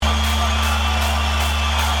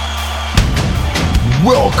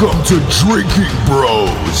Welcome to Drinking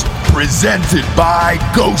Bros, presented by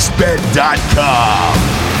GhostBed.com.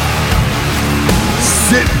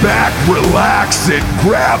 Sit back, relax, and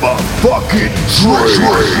grab a fucking drink.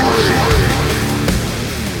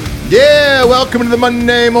 Yeah, welcome to the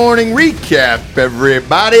Monday Morning Recap,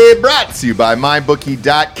 everybody. Brought to you by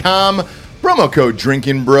MyBookie.com. Promo code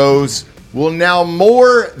Drinking Bros will now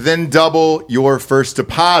more than double your first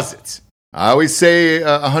deposit. I always say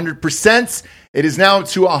 100%. It is now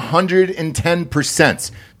to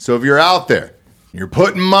 110%. So if you're out there, you're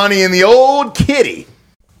putting money in the old kitty,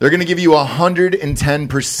 they're going to give you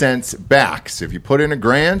 110% back. So if you put in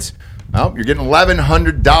 $1,000, well, you're getting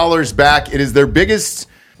 $1,100 back. It is their biggest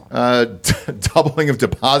doubling of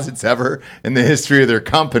deposits ever in the history of their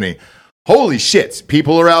company. Holy shit.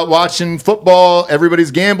 People are out watching football.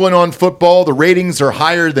 Everybody's gambling on football. The ratings are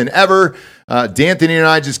higher than ever. D'Anthony and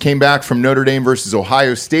I just came back from Notre Dame versus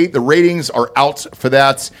Ohio State. The ratings are out for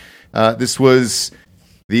that. This was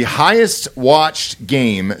the highest watched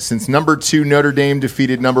game since number 2 Notre Dame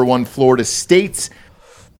defeated number 1 Florida State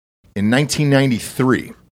in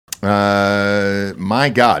 1993.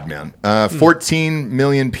 My God, man. 14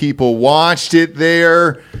 million people watched it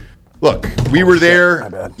there. Look, we were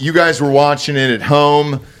there. You guys were watching it at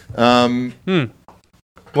home.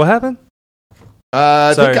 What happened?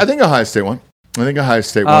 I think Ohio State won.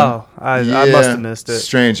 Oh, I must have missed it.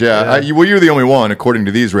 Strange, yeah. You were the only one, according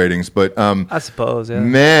to these ratings. But I suppose, yeah.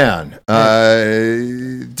 Man,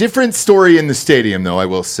 different story in the stadium, though, I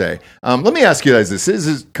will say. Let me ask you guys this. This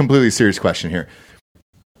is a completely serious question here.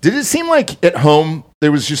 Did it seem like at home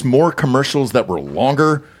there was just more commercials that were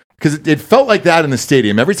longer? Because it felt like that in the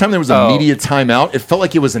stadium. Every time there was a media timeout, it felt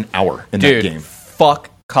like it was an hour in that game.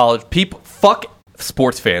 Fuck college people. Fuck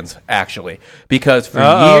sports fans, actually. Because for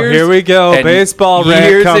years... here we go. Baseball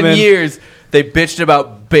years coming. and years, they bitched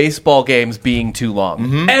about baseball games being too long.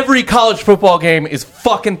 Mm-hmm. Every college football game is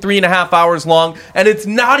fucking 3.5 hours long, and it's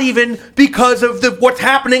not even because of what's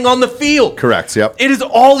happening on the field. Correct, yep. It is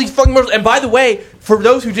all these fucking... And by the way, for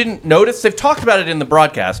those who didn't notice, they've talked about it in the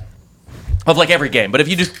broadcast of like every game. But if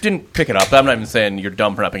you just didn't pick it up, I'm not even saying you're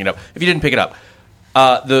dumb for not picking it up. If you didn't pick it up,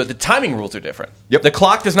 the timing rules are different. Yep. The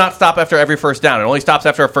clock does not stop after every first down. It only stops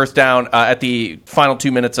after a first down at the final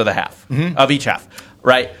 2 minutes of the half, of each half,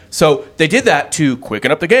 right? So they did that to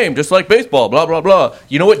quicken up the game, just like baseball, blah, blah, blah.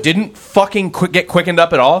 You know what didn't fucking get quickened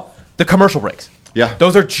up at all? The commercial breaks. Yeah.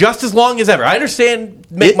 Those are just as long as ever. I understand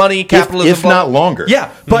make money, capitalism. If not longer.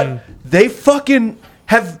 Yeah, but they fucking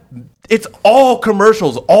have... It's all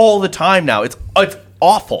commercials all the time now. It's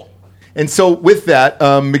awful. And so with that,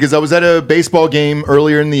 because I was at a baseball game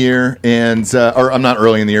earlier in the year, and or I'm not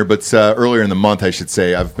early in the year, but earlier in the month, I should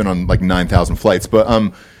say. I've been on like 9,000 flights, but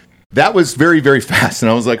that was very, very fast.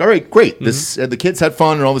 And I was like, all right, great. This the kids had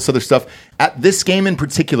fun and all this other stuff. At this game in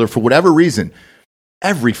particular, for whatever reason,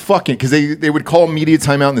 every fucking, because they would call media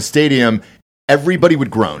timeout in the stadium, everybody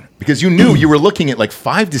would groan because you knew you were looking at like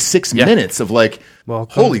 5 to 6 minutes of like,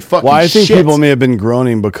 holy fucking shit. Well, I think people may have been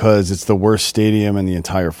groaning because it's the worst stadium in the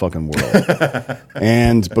entire fucking world.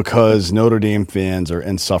 And because Notre Dame fans are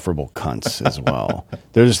insufferable cunts as well.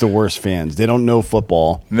 They're just the worst fans. They don't know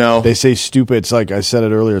football. No. They say stupid. It's like, I said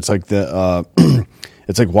it earlier, it's like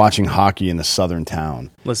it's like watching hockey in a southern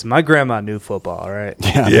town. Listen, my grandma knew football, right?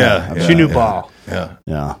 Yeah. She knew ball.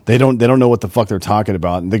 Yeah. They don't know what the fuck they're talking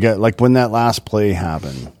about. And they get like when that last play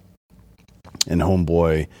happened in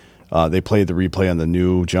Homeboy, they played the replay on the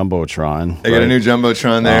new Jumbotron. They got a new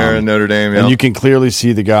Jumbotron there in Notre Dame. And you can clearly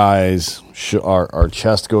see the guys, our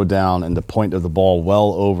chest go down and the point of the ball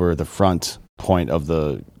well over the front point of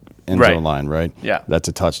the end zone line, right? Yeah. That's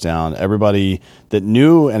a touchdown. Everybody that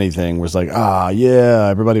knew anything was like, yeah,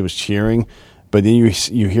 everybody was cheering. But then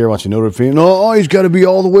you hear watching Notre Dame, he's got to be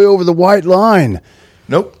all the way over the white line.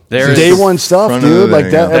 Nope. There's day one stuff, dude.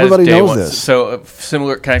 Like that, everybody knows this. So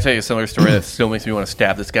similar. Can I tell you a similar story that still makes me want to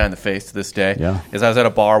stab this guy in the face to this day? Yeah. Is I was at a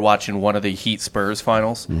bar watching one of the Heat Spurs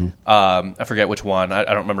finals. I forget which one. I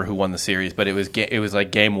don't remember who won the series, but it was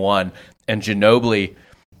like game 1, and Ginobili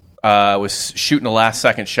was shooting a last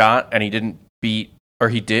second shot, and he didn't beat. Or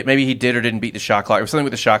he did, maybe he did or didn't beat the shot clock, or something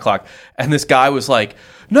with the shot clock. And this guy was like,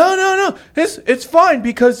 "No, it's fine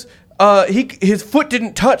because his foot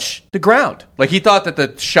didn't touch the ground." Like he thought that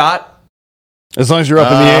the shot, as long as you're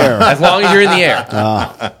up in the air, as long as you're in the air.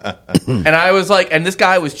 And I was like, and this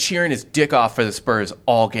guy was cheering his dick off for the Spurs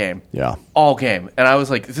all game, all game. And I was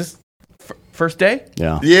like, "Is this first day?"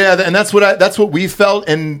 Yeah, and that's what we felt.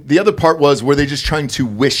 And the other part was, were they just trying to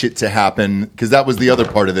wish it to happen? Because that was the other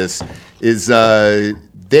part of this. Is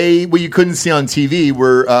what you couldn't see on TV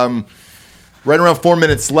were right around 4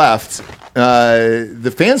 minutes left.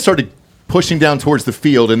 The fans started pushing down towards the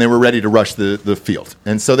field, and they were ready to rush the field.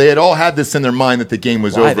 And so they had all had this in their mind that the game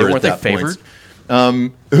was over. Weren't at they that favored?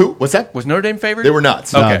 Point. Who? What's that? Was Notre Dame favored? They were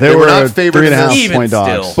not. No, Okay. they were not favored. 3.5 Even point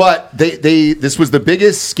dogs. still. But this was the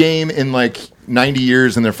biggest game in like 90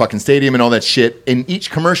 years in their fucking stadium and all that shit. In each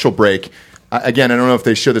commercial break, again, I don't know if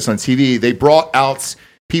they show this on TV, they brought out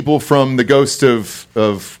people from the ghost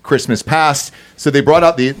of Christmas past. So they brought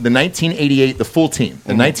out the 1988, the full team,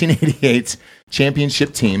 the 1988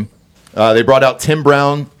 championship team. They brought out Tim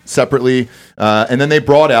Brown separately, and then they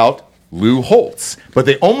brought out Lou Holtz. But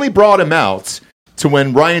they only brought him out to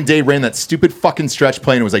when Ryan Day ran that stupid fucking stretch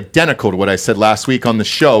play, and it was identical to what I said last week on the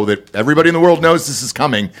show, that everybody in the world knows this is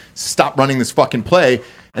coming. Stop running this fucking play.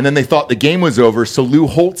 And then they thought the game was over, so Lou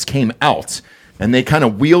Holtz came out. And they kind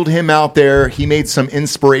of wheeled him out there. He made some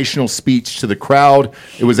inspirational speech to the crowd.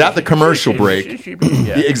 It was at the commercial break.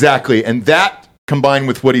 Yeah, exactly. And that, combined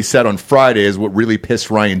with what he said on Friday, is what really pissed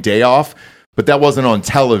Ryan Day off. But that wasn't on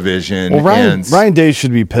television. Well, Ryan Day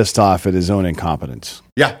should be pissed off at his own incompetence.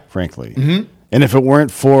 Yeah. Frankly. Mm-hmm. And if it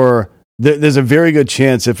weren't for... There's a very good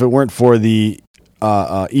chance if it weren't for the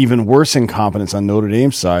even worse incompetence on Notre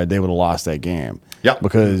Dame's side, they would have lost that game. Yeah.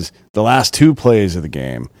 Because the last two plays of the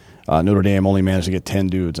game, Notre Dame only managed to get 10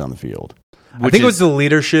 dudes on the field. I think it was the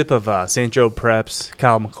leadership of St. Joe Prep's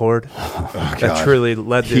Kyle McCord that truly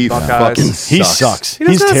led the Buckeyes. He sucks.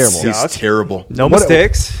 He's terrible. He's terrible. No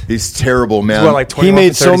mistakes. He's terrible, man. Well, like he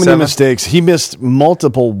made so many mistakes. He missed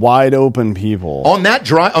multiple wide open people. On that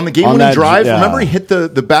drive, on the game-winning drive, remember he hit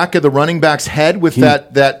the back of the running back's head with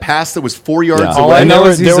that pass that was 4 yards away? All I know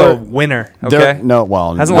is he's a winner, okay? Hasn't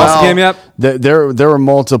lost the game yet? There were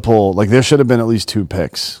multiple, like there should have been at least 2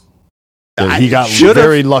 picks. He got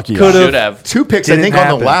very lucky. Should have 2 picks, I think, on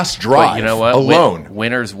the last drive. But you know what? Alone.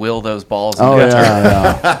 Winners will those balls.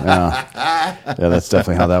 Yeah, that's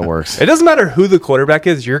definitely how that works. It doesn't matter who the quarterback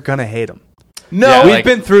is; you're gonna hate him. No, we've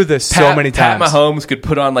been through this so many times. Pat Mahomes could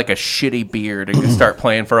put on like a shitty beard and start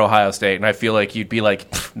playing for Ohio State, and I feel like you'd be like,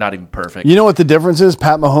 not even perfect. You know what the difference is?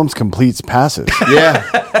 Pat Mahomes completes passes. Yeah.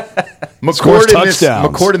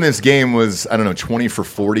 McCord in this game was, I don't know, 20 for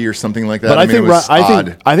 40 or something like that. But I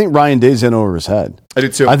I think Ryan Day's in over his head. I do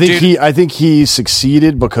too. I think he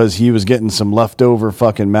succeeded because he was getting some leftover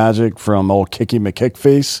fucking magic from old Kicky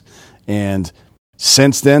McKickface, and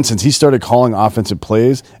since then, since he started calling offensive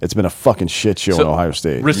plays, it's been a fucking shit show at Ohio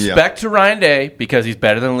State. Respect to Ryan Day because he's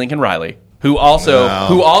better than Lincoln Riley, who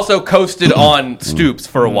also coasted on Stoops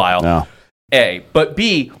for a while. No. A, but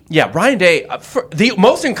B, Ryan Day, the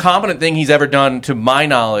most incompetent thing he's ever done, to my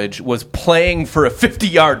knowledge, was playing for a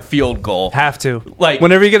 50-yard field goal. Have to. Like,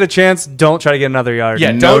 whenever you get a chance, don't try to get another yard.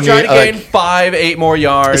 Yeah, don't try to gain 5-8 more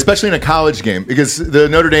yards. Especially in a college game, because the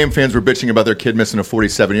Notre Dame fans were bitching about their kid missing a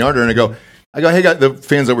 47-yarder, and I go, hey guys, the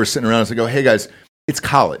fans that were sitting around, I go, hey guys, it's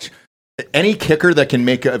college. Any kicker that can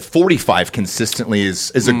make a 45 consistently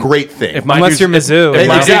is a great thing. Unless you're Mizzou.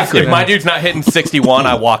 Exactly. If my dude's not hitting 61,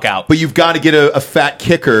 I walk out. But you've got to get a fat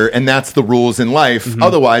kicker, and that's the rules in life. Mm-hmm.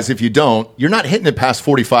 Otherwise, if you don't, you're not hitting it past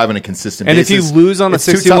 45 on a consistent basis. And if you lose on a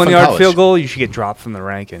 61-yard field goal, you should get dropped from the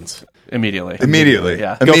rankings. Immediately.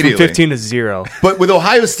 Yeah. Go from 15 to 0. But with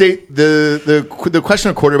Ohio State, the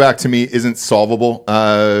question of quarterback to me isn't solvable.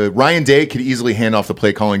 Ryan Day could easily hand off the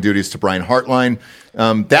play calling duties to Brian Hartline.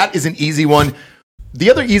 That is an easy one. The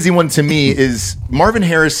other easy one to me is Marvin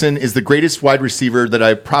Harrison is the greatest wide receiver that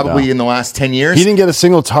I've probably in the last 10 years. He didn't get a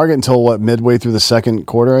single target until midway through the second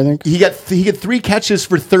quarter, I think. He got 3 catches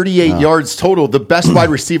for 38 yards total, the best wide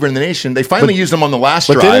receiver in the nation. They finally used him on the last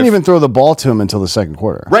drive. But they didn't even throw the ball to him until the second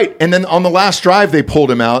quarter. Right. And then on the last drive, they pulled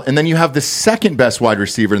him out. And then you have the second best wide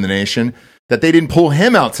receiver in the nation that they didn't pull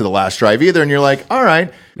him out to the last drive either. And you're like, all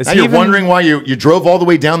right. Now you're wondering why you drove all the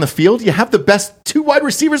way down the field. You have the best 2 wide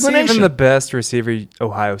receivers in the nation. Even the best receiver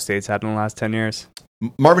Ohio State's had in the last 10 years.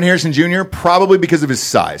 Marvin Harrison Jr., probably because of his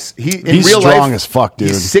size. He's strong as fuck, dude.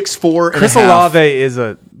 He's 6'4". Chris Olave is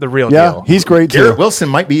the real deal. Yeah, he's great too. Garrett Wilson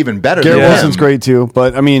might be even better than him. Garrett Wilson's great too.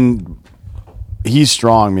 But, I mean, he's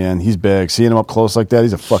strong, man. He's big. Seeing him up close like that,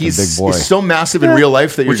 he's a fucking big boy. He's so massive in real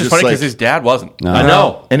life that you're just funny like... because his dad wasn't. No. I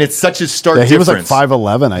know. And it's such a stark difference. He was like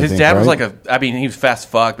 5'11", I think. His dad was like he was fast as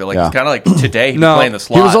fuck, but it's kind of like today he was playing the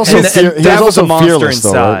slot. He was also a monster fearless,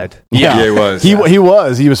 inside. Though, right? Yeah, he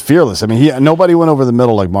was. He was fearless. I mean, nobody went over the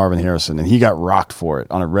middle like Marvin Harrison, and he got rocked for it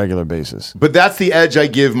on a regular basis. But that's the edge I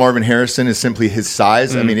give Marvin Harrison is simply his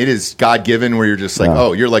size. I mean, it is God-given where you're just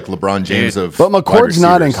like, you're like LeBron James of But McCord's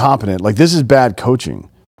not incompetent. Like, this is bad coaching.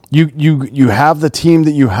 You have the team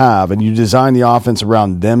that you have, and you design the offense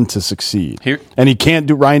around them to succeed.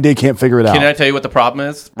 And Ryan Day can't figure it out. Can I tell you what the problem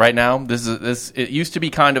is right now? It used to be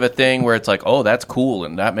kind of a thing where it's like, oh, that's cool,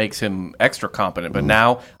 and that makes him extra competent. But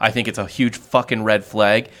now I think it's a huge fucking red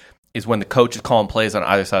flag is when the coach is calling plays on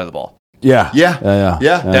either side of the ball. Yeah.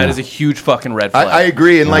 That is a huge fucking red flag. I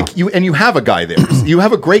agree. And you have a guy there. You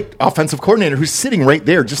have a great offensive coordinator who's sitting right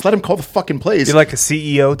there. Just let him call the fucking plays. You're like a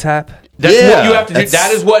CEO tap. That's what you have to do.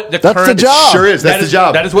 That is what the current job. Sure is. That's the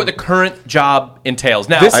job. That is what the current job entails.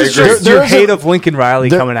 Now, this is just your hate of Lincoln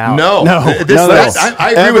Riley coming out. No. I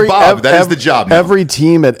agree with Bob. That is the job. Now. Every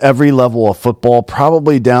team at every level of football,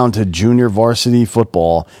 probably down to junior varsity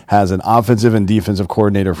football, has an offensive and defensive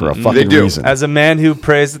coordinator for a fucking reason. As a man who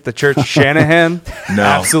prays at the Church of Shanahan,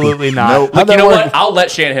 absolutely not. Nope. Look, you know what? I'll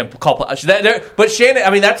let Shanahan call. But Shanahan,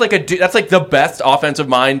 I mean, that's like the best offensive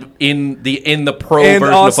mind in the pro and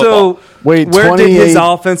version also, of football. Wait, where did his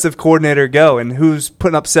offensive coordinator go, and who's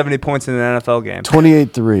putting up 70 points in an NFL game?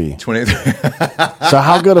 28-3. 28-3. So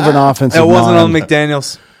how good of an offensive It wasn't on mind?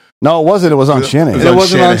 McDaniels. No, it wasn't. It was on Shanahan. It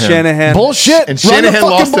wasn't on Shanahan. Bullshit. And Shanahan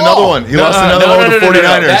lost another one. He lost another one with the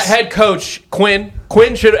 49ers. That head coach, Quinn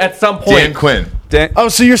should at some point. Dan Quinn.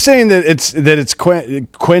 So you're saying that it's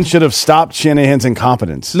Quinn should have stopped Shanahan's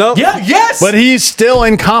incompetence? No. Yeah, yes. But he's still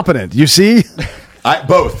incompetent. You see?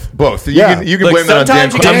 Both. You Yeah. can blame that on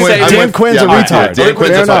Dan Quinn. Dan Quinn's a retard. Dan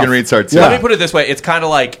Quinn's a fucking retard too. Let me put it this way: it's kind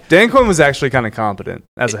of like Dan Quinn was actually kind of competent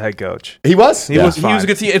as a head coach. He was. He was a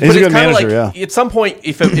good team. He's a good kind of manager, like at some point,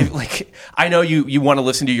 if like I know you want to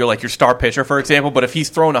listen to your star pitcher, for example, but if he's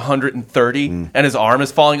throwing 130 and his arm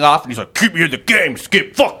is falling off, and he's like, "Keep me in the game,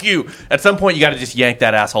 Skip. Fuck you." At some point, you got to just yank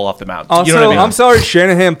that asshole off the mountain. Also, you know what I mean? I'm sorry,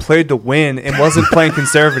 Shanahan played to win and wasn't playing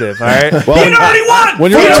conservative. All right. Well, he already won.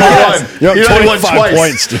 When you're up 25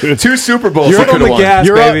 points, dude. 2 Super Bowls. You're on the gas,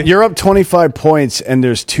 baby. You're up 25 points, and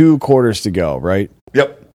there's 2 quarters to go, right?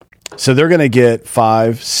 Yep. So they're going to get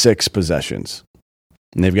 5-6 possessions.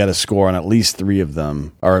 And they've got to score on at least 3 of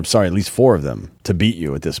them, or I'm sorry, at least 4 of them to beat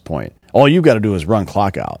you at this point. All you've got to do is run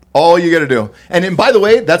clock out. All you got to do. And by the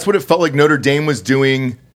way, that's what it felt like Notre Dame was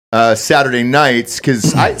doing Saturday nights,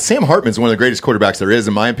 because Sam Hartman's one of the greatest quarterbacks there is,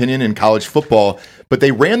 in my opinion, in college football. But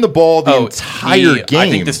they ran the ball the entire game. I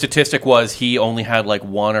think the statistic was he only had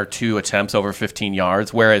 1 or 2 attempts over 15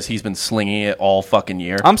 yards, whereas he's been slinging it all fucking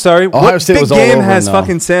year. I'm sorry. Ohio What State big was all game over has him, though.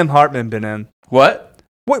 fucking Sam Hartman been in? What?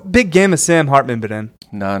 What big game has Sam Hartman been in?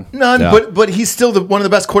 None. Yeah. But he's still one of the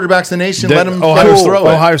best quarterbacks in the nation. Let him Ohio throw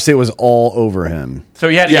it. Ohio State was all over him. So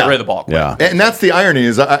he had to get rid of the ball quick. Yeah. And that's the irony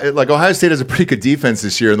is Ohio State has a pretty good defense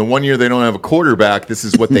this year. And the one year they don't have a quarterback, this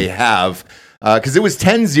is what they have. Because it was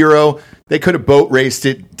 10-0. They could have boat raced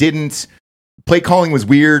it. Didn't. Play calling was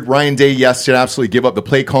weird. Ryan Day, should absolutely give up the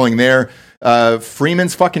play calling there.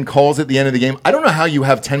 Freeman's fucking calls at the end of the game. I don't know how you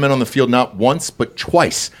have 10 men on the field not once, but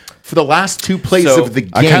twice for the last 2 plays of the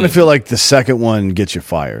game. I kind of feel like the second one gets you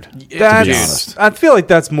fired. To be honest. I feel like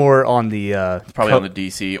that's more on the Probably on the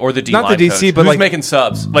DC or the D Not line the DC, coach. but who's making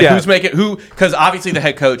subs? Because obviously the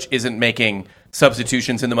head coach isn't making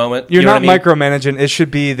substitutions in the moment. You're you know not what I mean? micromanaging. It should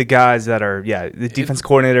be the guys that are the defense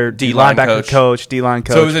coordinator, D-line linebacker coach, D-line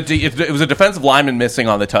coach. So it was a defensive lineman missing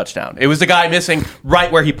on the touchdown. It was the guy missing right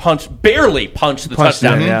where he barely punched the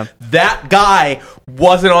touchdown. Him, yeah. That guy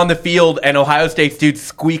wasn't on the field, and Ohio State's dude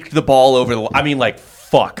squeaked the ball over the. I mean,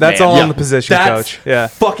 fuck. That's man. all on the position coach. Yeah,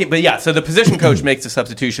 fucking. But yeah, so the position coach makes the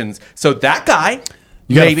substitutions. So that guy,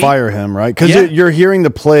 you got to fire him, right? Because you're hearing the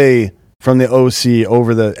play from the OC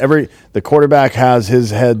over the quarterback has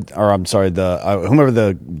his head, or I'm sorry, whomever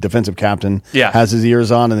the defensive captain has his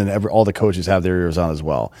ears on, and then all the coaches have their ears on as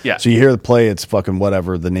well. Yeah. So you hear the play, it's fucking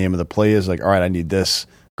whatever the name of the play is. All right, I need this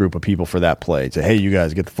group of people for that play. Say, hey, you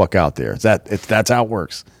guys, get the fuck out there. That's how it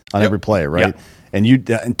works on every play, right?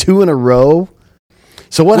 Yep. And 2 in a row.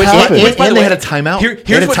 So what happened? And they had a timeout.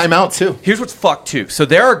 They had a timeout too. Here's what's fucked too. So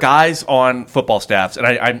there are guys on football staffs, and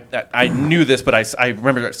I knew this, but I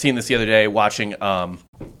remember seeing this the other day watching the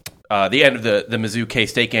end of the Mizzou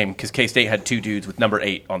K-State game, because K-State had 2 dudes with number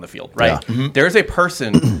 8 on the field, right? Yeah. Mm-hmm. There's a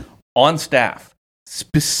person on staff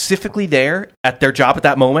specifically there at their job at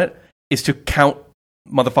that moment is to count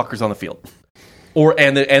motherfuckers on the field,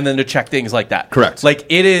 and then to check things like that. Correct.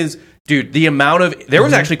 It is. Dude, the amount of there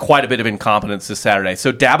was actually quite a bit of incompetence this Saturday.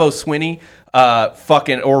 So Dabo Swinney,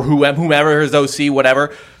 or whomever his OC,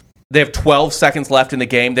 whatever, they have 12 seconds left in the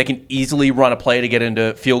game. They can easily run a play to get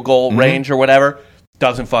into field goal range or whatever.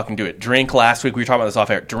 Doesn't fucking do it. Drink last week, we were talking about this off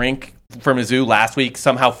air. Drink for Mizzou last week,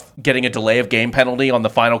 somehow getting a delay of game penalty on the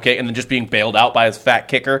final kick, and then just being bailed out by his fat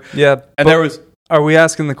kicker. Yeah, and there was. Are we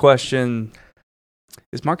asking the question?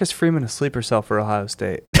 Is Marcus Freeman a sleeper cell for Ohio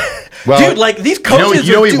State? Well, dude, like these coaches.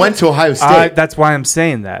 He went to Ohio State. That's why I'm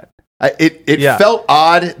saying that. It felt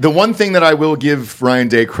odd. The one thing that I will give Ryan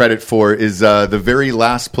Day credit for is the very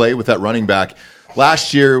last play with that running back.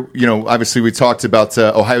 Last year, obviously we talked about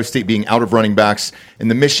Ohio State being out of running backs in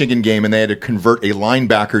the Michigan game, and they had to convert a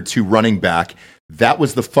linebacker to running back. That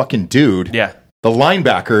was the fucking dude. Yeah. The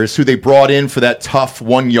linebacker is who they brought in for that tough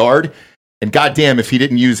 1 yard. And goddamn, if he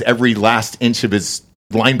didn't use every last inch of his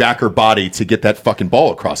linebacker body to get that fucking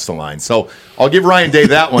ball across the line. So I'll give Ryan Day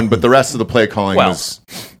that one, but the rest of the play calling was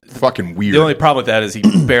fucking weird. The only problem with that is he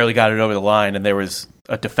barely got it over the line, and there was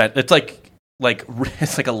a defense. It's like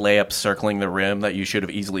it's like a layup circling the rim that you should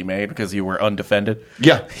have easily made because you were undefended.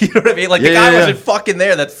 Yeah. You know what I mean? Like, the guy wasn't fucking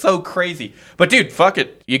there. That's so crazy. But, dude, fuck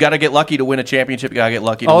it. You got to get lucky to win a championship. You got to get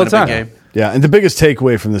lucky to win a big game. Yeah, and the biggest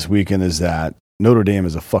takeaway from this weekend is that Notre Dame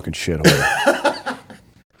is a fucking shithole.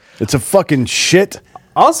 It's a fucking shit.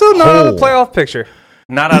 Also, not out of the playoff picture.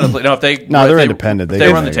 Not out of the... No, if they... they're independent.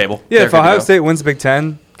 They run the table. Yeah, if Ohio State wins the Big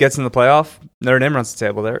Ten, gets in the playoff, Notre Dame runs the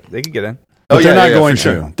table there. They could get in. But they're not going to.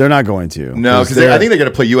 Sure. They're not going to. No, because I think they're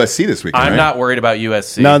going to play USC this weekend. I'm not worried about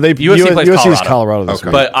USC. No, USC plays USC is Colorado this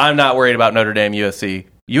week. But I'm not worried about Notre Dame USC.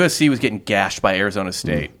 USC was getting gashed by Arizona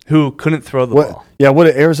State, who couldn't throw the ball. Yeah, what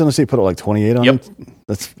did Arizona State put up like 28 on them?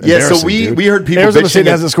 That's so we heard people. Arizona State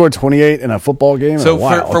hasn't scored 28 in a football game. So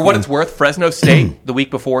for what it's worth, Fresno State the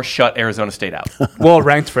week before shut Arizona State out. Well,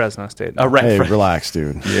 ranked Fresno State. Relax,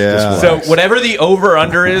 dude. Yeah. So whatever the over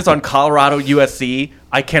under is on Colorado USC,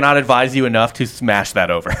 I cannot advise you enough to smash that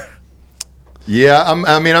over. Yeah,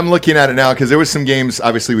 I'm looking at it now because there was some games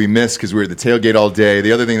obviously we missed because we were at the tailgate all day.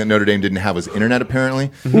 The other thing that Notre Dame didn't have was internet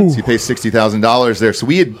apparently, so you pay $60,000 there. So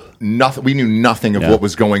we had nothing. We knew nothing of what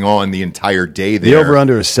was going on the entire day there. The over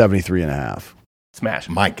under is 73.5. Smash.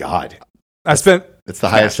 My God, That's the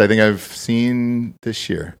highest I think I've seen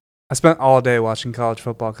this year. I spent all day watching college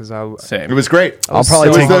football because It was great. I'll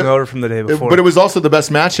probably take hungover from the day before. But it was also the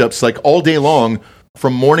best matchups, like all day long.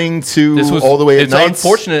 From morning to all the way at night. It's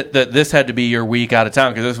unfortunate that this had to be your week out of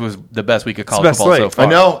town because this was the best week of college football so far. I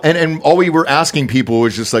know, and all we were asking people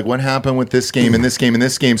was just like, what happened with this game and this game and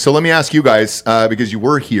this game? So let me ask you guys, because you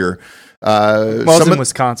were here. in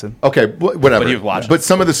Wisconsin. Okay, whatever. But he was watching. But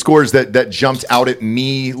some of the scores that jumped out at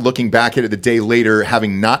me looking back at it the day later,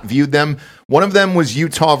 having not viewed them, one of them was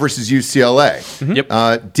Utah versus UCLA. Mm-hmm.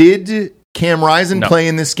 Yep. Did Cam Rising play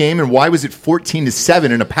in this game, and why was it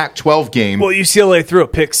 14-7 in a Pac-12 game? Well, UCLA threw a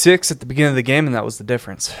pick six at the beginning of the game, and that was the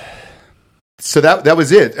difference. So that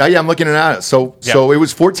was it. I'm looking at it. So it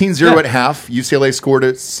was 14-0 at half. UCLA scored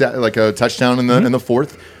a touchdown in the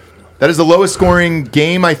fourth. That is the lowest scoring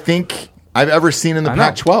game I think I've ever seen in the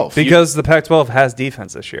Pac-12. Because the Pac-12 has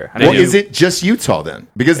defense this year. Well, is it just Utah then?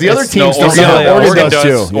 Because the other teams don't Oregon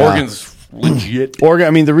does too. Oregon's legit. Oregon. I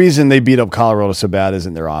mean, the reason they beat up Colorado so bad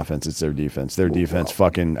isn't their offense; it's their defense. Their defense,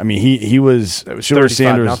 fucking. I mean, he was. It was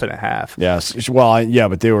 35-0 at half. Yes. Well, yeah,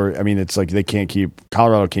 but they were. I mean, it's like they can't keep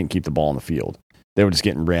Colorado can't keep the ball on the field. They were just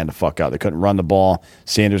getting ran the fuck out. They couldn't run the ball.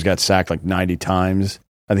 Sanders got sacked like 90 times.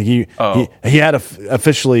 I think he had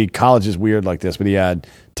officially, college is weird like this, but he had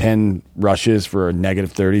 10 rushes for a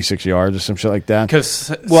negative 36 yards or some shit like that. I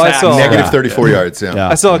saw negative 34 yards. Yeah.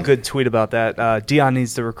 I saw a good tweet about that. Deion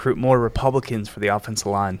needs to recruit more Republicans for the offensive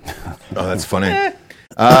line. Oh, that's funny.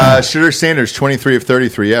 Shedeur Sanders, 23 of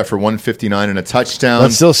 33, for 159 and a touchdown.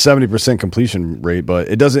 That's still 70% completion rate, but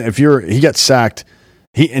it doesn't. He got sacked.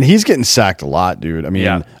 He's getting sacked a lot, dude. I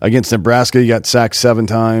mean, against Nebraska, he got sacked 7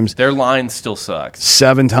 times. Their line still sucks.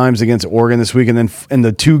 7 times against Oregon this week, and then in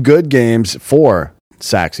the 2 good games, 4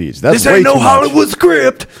 sacks each. That's this ain't no Hollywood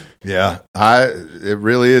script. Yeah, it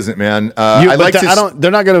really isn't, man.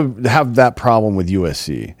 They're not going to have that problem with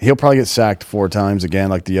USC. He'll probably get sacked 4 times again,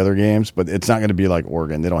 like the other games, but it's not going to be like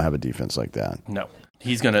Oregon. They don't have a defense like that. No.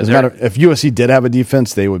 He's going to. If USC did have a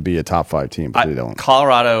defense, they would be a top 5 team, but they don't.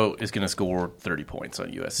 Colorado is going to score 30 points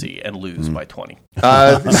on USC and lose by 20.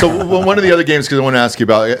 One of the other games, because I want to ask you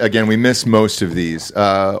about, again, we missed most of these.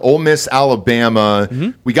 Ole Miss, Alabama.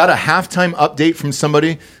 Mm-hmm. We got a halftime update from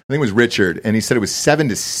somebody. I think it was Richard, and he said it was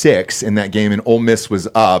 7-6 in that game, and Ole Miss was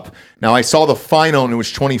up. Now, I saw the final, and it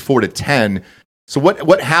was 24-10. So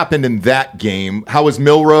what happened in that game? How was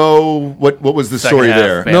Milroe? What was the story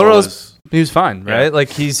there? He was fine, right? Yeah. Like,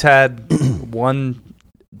 he's had one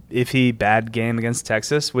iffy bad game against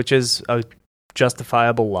Texas, which is a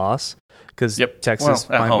justifiable loss because Texas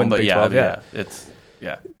might win the Big 12.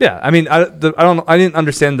 Yeah. I mean, I didn't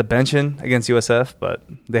understand the benching against USF, but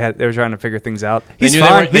they were trying to figure things out. He's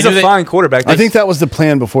fine. He's a fine quarterback. I think that was the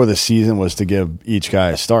plan before the season, was to give each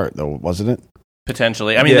guy a start, though, wasn't it?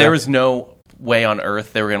 Potentially. I mean, there was no way on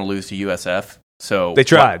earth they were going to lose to USF. So they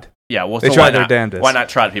tried. Yeah, well, they so tried their damnedest. Why not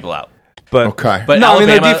trot people out? But no, Alabama, I mean,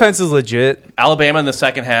 their defense is legit. Alabama in the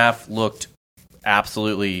second half looked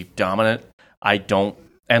absolutely dominant.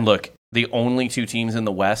 And look, the only two teams in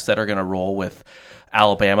the West that are going to roll with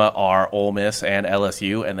Alabama are Ole Miss and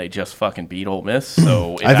LSU, and they just fucking beat Ole Miss.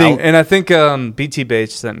 So I think BT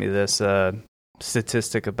Bates sent me this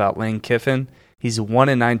statistic about Lane Kiffin. He's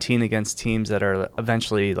 1-19 against teams that are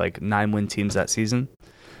eventually like 9-win teams that season.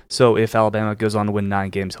 So if Alabama goes on to win 9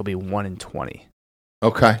 games, he'll be 1-20.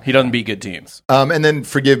 Okay. He doesn't beat good teams. And then,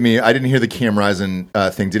 forgive me, I didn't hear the Cam Rising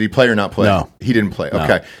thing. Did he play or not play? No. He didn't play. No.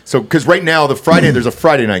 Okay. So, because right now, there's a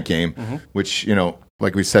Friday night game, which,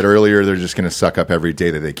 like we said earlier, they're just going to suck up every day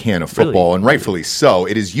that they can of football, and rightfully so.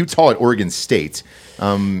 It is Utah at Oregon State,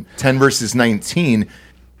 10 versus 19.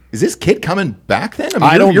 Is this kid coming back then?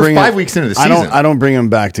 I mean, you're 5 weeks into the season. I don't bring him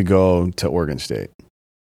back to go to Oregon State.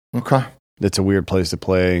 Okay. It's a weird place to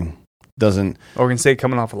play. Oregon State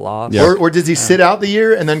coming off a loss. Yeah. Or does he sit out the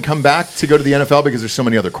year and then come back to go to the NFL because there's so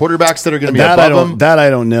many other quarterbacks that are going to be above him? That I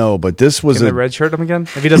don't know, but this was Can they redshirt him again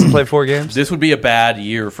if he doesn't play 4 games? This would be a bad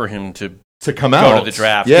year for him to come out, go to the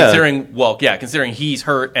draft. Yeah. Considering he's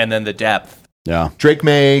hurt and then the depth. Yeah. Drake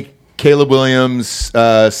May, Caleb Williams,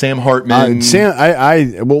 Sam Hartman.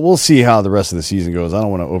 We'll see how the rest of the season goes. I don't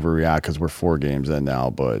want to overreact because we're 4 games in now,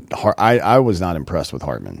 but I was not impressed with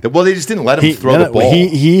Hartman. Well, they just didn't let him throw the ball.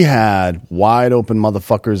 He had wide open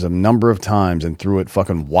motherfuckers a number of times and threw it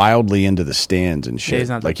fucking wildly into the stands and shit.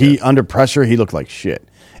 Under pressure, he looked like shit.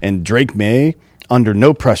 And Drake May, under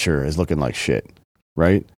no pressure, is looking like shit,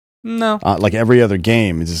 right? No, like every other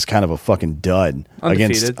game is just kind of a fucking dud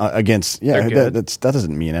Undefeated. against. Yeah, that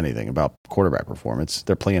doesn't mean anything about quarterback performance.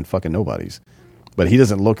 They're playing fucking nobodies, but he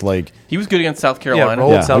doesn't look like he was good against South Carolina.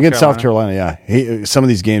 Against South Carolina. Yeah, some of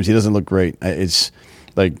these games he doesn't look great. It's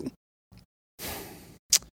like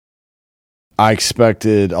I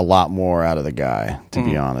expected a lot more out of the guy, to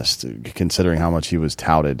be honest, considering how much he was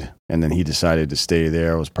touted, and then he decided to stay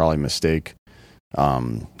there. It was probably a mistake.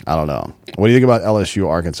 I don't know. What do you think about LSU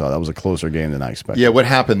Arkansas? That was a closer game than I expected. Yeah, what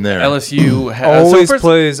happened there? LSU always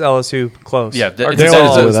plays LSU close. Yeah,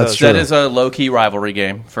 that's true. That is a low-key rivalry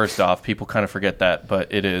game. First off, people kind of forget that,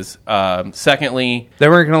 but it is. Secondly, they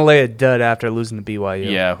weren't going to lay a dud after losing to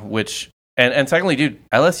BYU. Yeah, and secondly, dude,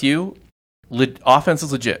 LSU offense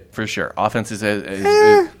is legit for sure. Offense is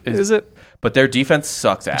it? But their defense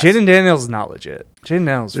sucks ass. Jaden Daniels is not legit. Jaden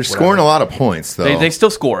Daniels, they're scoring a lot of points though. They still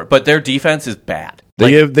score, but their defense is bad.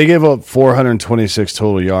 They gave up 426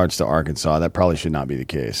 total yards to Arkansas. That probably should not be the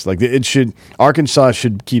case. Arkansas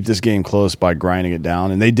should keep this game close by grinding it down,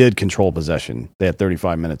 and they did control possession. They had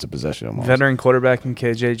 35 minutes of possession almost. Veteran quarterback in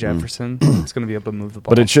KJ Jefferson. It's going to be able to move the ball.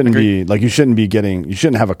 But it shouldn't be like you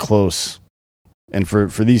shouldn't have a close. And for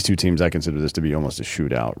these two teams, I consider this to be almost a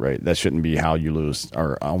shootout, right? That shouldn't be how you lose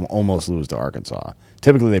or almost lose to Arkansas.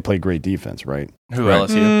 Typically, they play great defense, right? Who,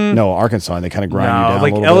 LSU? No, Arkansas, and they kind of grind you down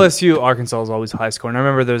like a little LSU, bit. Arkansas is always high scoring. I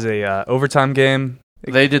remember there was a overtime game.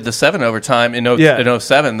 They did the 7 overtime in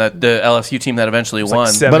 07, that the LSU team that eventually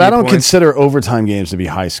won. But I don't consider overtime games to be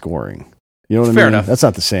high scoring. You know what I mean? Fair enough. That's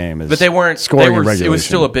not the same as but they weren't scoring in regulation. It was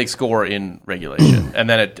still a big score in regulation, and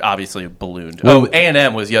then it obviously ballooned.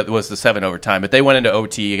 A&M was the 7 overtime, but they went into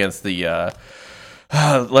OT against the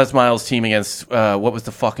Les Miles team against what was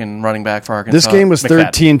the fucking running back for Arkansas? This game was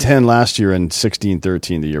 13-10 last year and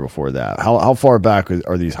 16-13 the year before that. How far back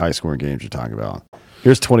are these high scoring games you're talking about?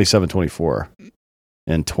 Here's 27-24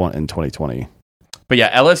 in 2020. But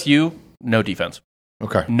yeah, LSU, no defense.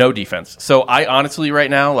 Okay, no defense. So I honestly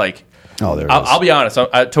right now I'll be honest. I'm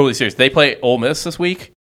totally serious. They play Ole Miss this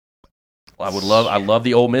week. I love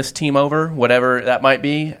the Ole Miss team over whatever that might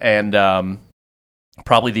be, and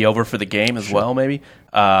probably the over for the game as well, maybe.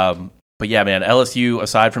 But yeah, man, LSU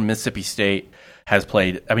aside from Mississippi State has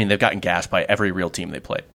played. I mean, they've gotten gashed by every real team they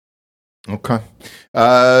played. Okay.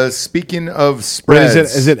 Speaking of spreads,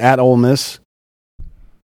 is it at Ole Miss?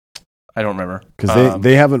 I don't remember because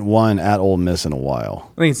they haven't won at Ole Miss in a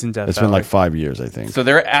while. I think it's in Death It's been like 5 years, I think. So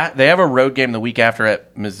they have a road game the week after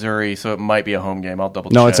at Missouri, so it might be a home game. I'll double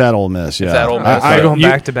check. No, it's at Ole Miss. Yeah, it's at Ole Miss. They're going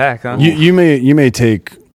back to back. Huh? You may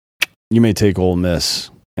take Ole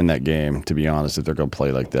Miss in that game. To be honest, if they're going to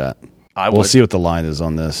play like that, we'll see what the line is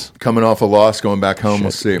on this. Coming off a loss, going back home,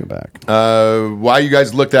 we'll see. Back. While you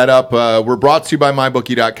guys look that up, we're brought to you by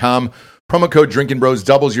mybookie.com. Promo code Drinking Bros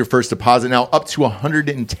doubles your first deposit now up to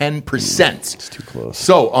 110%. It's too close.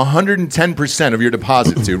 So 110% of your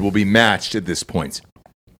deposit, dude, will be matched at this point.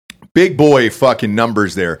 Big boy fucking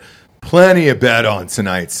numbers there. Plenty of bet on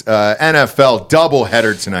tonight's NFL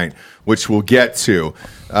doubleheader tonight, which we'll get to.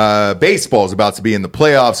 Baseball is about to be in the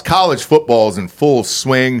playoffs. College football is in full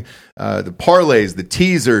swing. the parlays, the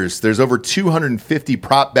teasers. There's over 250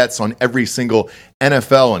 prop bets on every single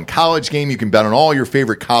NFL and college game. You can bet on all your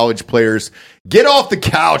favorite college players. Get off the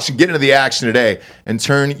couch and get into the action today and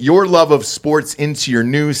turn your love of sports into your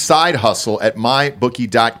new side hustle at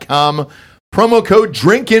mybookie.com. Promo code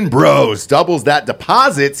Drinkin' Bros doubles that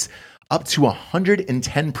deposits up to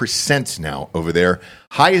 110% now over there.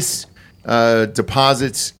 Highest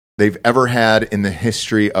deposits they've ever had in the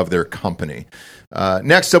history of their company.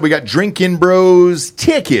 Next up, we got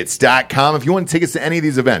drinkinbrostickets.com. If you want tickets to any of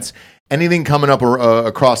these events, anything coming up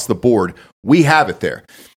across the board, we have it there.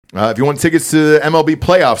 If you want tickets to the MLB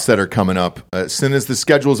playoffs that are coming up, as soon as the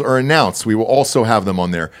schedules are announced, we will also have them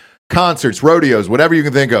on there. Concerts, rodeos, whatever you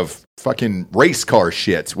can think of, fucking race car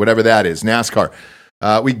shit, whatever that is, NASCAR.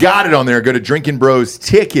 We got it on there. Go to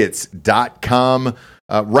drinkinbrostickets.com.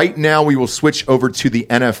 Right now, we will switch over to the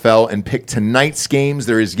NFL and pick tonight's games.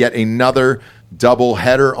 There is yet another double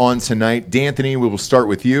header on tonight. D'Anthony, we will start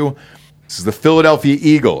with you. This is the Philadelphia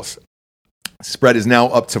Eagles. Spread is now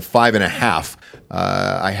up to 5.5.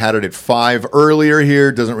 I had it at 5 earlier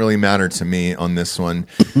here. Doesn't really matter to me on this one.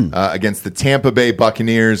 Against the Tampa Bay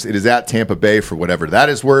Buccaneers. It is at Tampa Bay for whatever that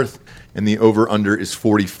is worth. And the over-under is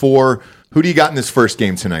 44. Who do you got in this first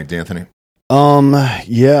game tonight, D'Anthony?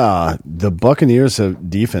 Yeah, the Buccaneers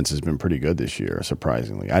defense has been pretty good this year,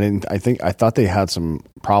 surprisingly. I thought they had some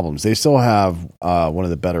problems. They still have one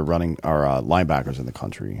of the better running or linebackers in the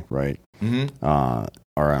country, right? Mm-hmm.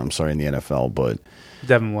 I'm sorry, in the NFL, but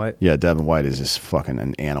Devin White. Yeah, Devin White is just fucking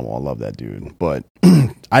an animal. I love that dude. But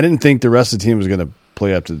I didn't think the rest of the team was going to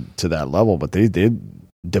play up to that level, but they did.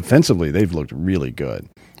 Defensively, they've looked really good.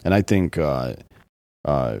 And I think the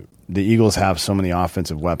Eagles have so many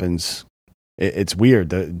offensive weapons. It's weird.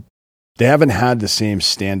 They haven't had the same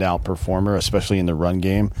standout performer, especially in the run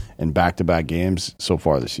game and back-to-back games so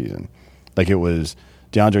far this season. Like it was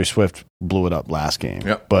DeAndre Swift blew it up last game.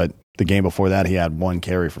 Yep. But the game before that, he had one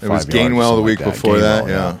carry for 5 yards. It was Gainwell the week before that,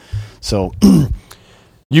 yeah. So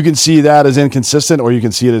you can see that as inconsistent, or you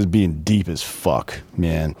can see it as being deep as fuck,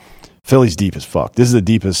 man. Philly's deep as fuck. This is the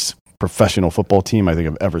deepest professional football team I think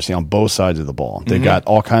I've ever seen on both sides of the ball. They've got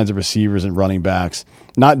all kinds of receivers and running backs.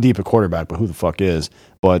 Not deep at quarterback, but who the fuck is?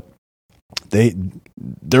 But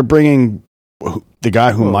they're bringing the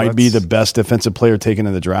guy who might be the best defensive player taken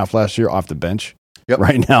in the draft last year off the bench. Yep.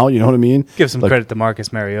 Right now, you know what I mean? Give some credit to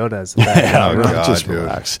Marcus Mariota as the just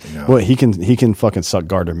relax. No. Well, he can fucking suck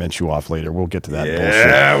Gardner Minshew off later. We'll get to that.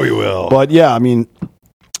 Yeah, we will. But yeah, I mean,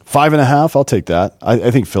 5.5, I'll take that.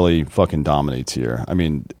 I think Philly fucking dominates here. I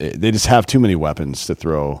mean, they just have too many weapons to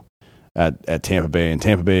throw at Tampa Bay, and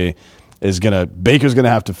Tampa Bay Baker's gonna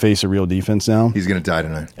have to face a real defense now. He's gonna die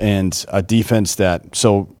tonight, and a defense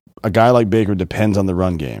a guy like Baker depends on the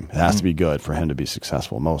run game. It has to be good for him to be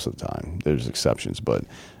successful most of the time. There's exceptions, but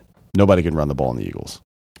nobody can run the ball in the Eagles.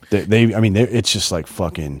 It's just like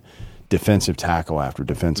fucking defensive tackle after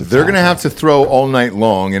defensive tackle. They're going to have to throw all night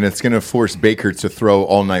long, and it's going to force Baker to throw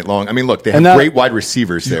all night long. I mean, look, they have great wide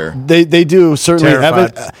receivers there. They do, certainly.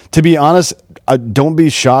 To be honest, don't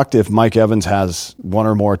be shocked if Mike Evans has one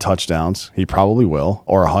or more touchdowns. He probably will.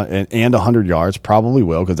 And 100 yards, probably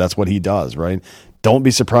will, because that's what he does, right? Don't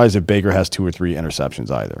be surprised if Baker has 2 or 3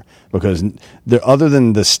 interceptions either, because other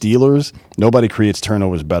than the Steelers, nobody creates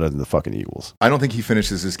turnovers better than the fucking Eagles. I don't think he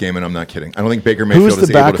finishes this game, and I'm not kidding. I don't think Baker Mayfield is able to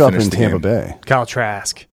finish the game. Who's the backup in Tampa Bay? Kyle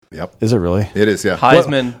Trask. Yep. Is it really? It is, yeah.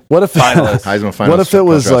 Heisman finalist. Heisman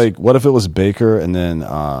finalist. What if it was Baker and then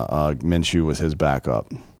Minshew was his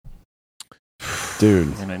backup?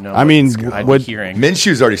 Dude, I mean,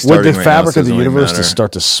 Minshew's already starting. Would the fabric of the universe to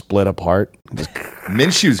start to split apart?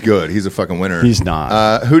 Minshew's good. He's a fucking winner. He's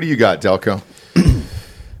not. Who do you got, Delco?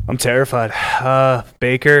 I'm terrified.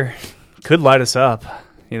 Baker could light us up.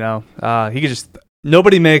 You know, he could just.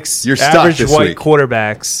 Nobody makes average white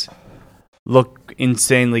quarterbacks look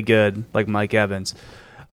insanely good like Mike Evans.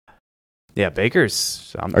 Yeah,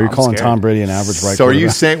 Baker's. Are you calling scared. Tom Brady an average right? So are you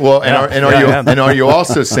saying? Well, are you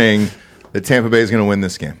also saying that Tampa Bay is going to win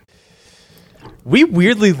this game? We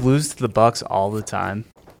weirdly lose to the Bucs all the time.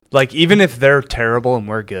 Like, even if they're terrible and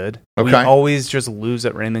we're good, we always just lose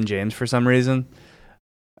at Raymond James for some reason.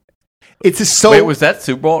 Wait, was that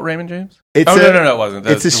Super Bowl at Raymond James? No, it wasn't.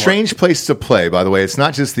 It's a strange place to play, by the way. It's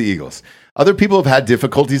not just the Eagles. Other people have had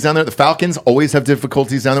difficulties down there. The Falcons always have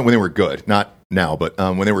difficulties down there when they were good. Not now, but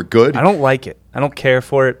when they were good. I don't like it. I don't care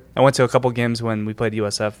for it. I went to a couple games when we played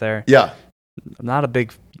USF there. Yeah. I'm not a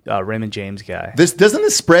big Raymond James guy. Doesn't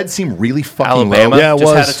the spread seem really fucking Alabama low? Yeah,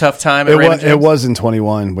 just had a tough time at Raymond James. It was in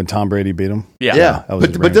 21 when Tom Brady beat him. Yeah.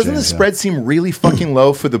 But doesn't the spread seem really fucking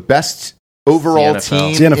low for the best overall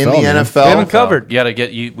team the NFL, in the NFL. We haven't covered. You got to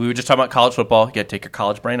get you. We were just talking about college football. You got to take your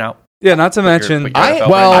college brain out. Yeah, not to mention, I'm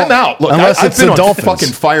out. Look, I've been on Dolphins. fucking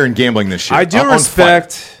fire and gambling this year. I do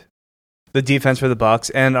respect the defense for the Bucs,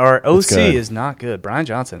 and our OC is not good. Brian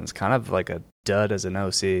Johnson is kind of like a dud as an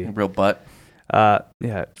OC. Real butt.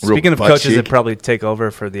 Yeah. Speaking of coaches that probably take over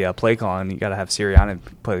for the play calling, you got to have Sirianni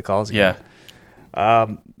play the calls again.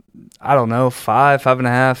 Yeah. I don't know,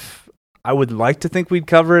 5.5. I would like to think we'd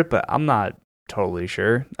cover it, but I'm not totally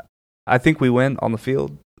sure. I think we win on the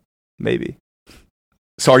field, maybe.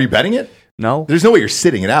 So are you betting it? No. There's no way you're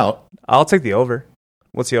sitting it out. I'll take the over.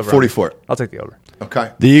 What's the over? 44. I'll take the over.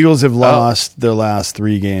 Okay. The Eagles have lost their last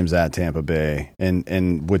 3 games at Tampa Bay,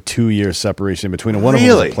 and with 2 years separation between them. One of them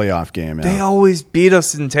was a playoff game. They always beat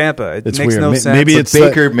us in Tampa. It makes weird. no sense. Maybe it's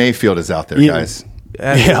Baker Mayfield is out there, guys.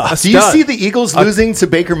 Yeah. Do you see the Eagles losing to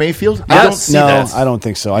Baker Mayfield? I don't see that. I don't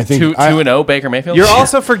think so. I think 2-0 Baker Mayfield. You're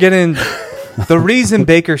also forgetting the reason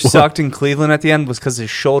Baker sucked in Cleveland at the end was because his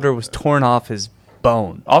shoulder was torn off his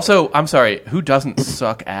bone. Also, I'm sorry, who doesn't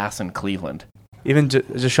suck ass in Cleveland? Even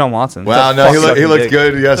Deshaun Watson. Wow, no, he looked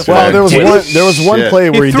good yesterday. Well, there was one play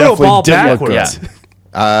where he definitely did look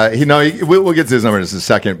good. We'll get to his numbers in a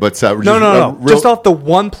second, but no. Just off the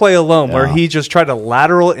one play alone, where he just tried to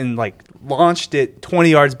lateral and launched it 20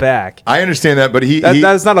 yards back. I understand that, but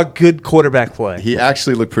that is not a good quarterback play. He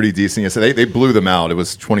actually looked pretty decent yesterday. They blew them out. It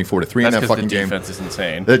was 24-3 in that fucking game. The defense is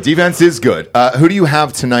insane. The defense is good. Who do you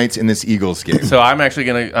have tonight in this Eagles game? So I'm actually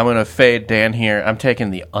gonna fade Dan here. I'm taking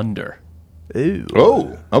the under. Ooh.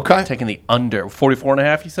 Oh, okay. I'm taking the under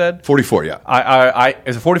 44.5. You said 44. Yeah. I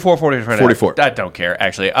is it 44 or 44? 44. I don't care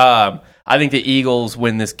actually. I think the Eagles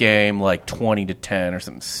win this game like 20-10 or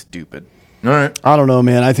something stupid. All right. I don't know,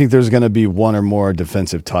 man. I think there's going to be one or more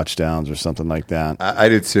defensive touchdowns or something like that. I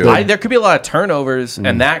did too. There could be a lot of turnovers,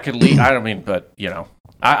 and that could lead. I don't mean, but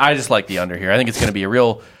I just like the under here. I think it's going to be a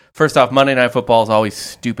real. First off, Monday Night Football is always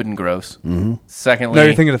stupid and gross. Mm-hmm. Secondly, no,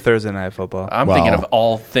 you're thinking of Thursday Night Football. I'm thinking of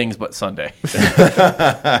all things but Sunday.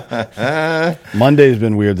 Monday's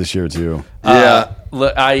been weird this year too. Yeah,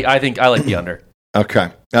 I think I like the under.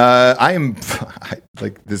 Okay.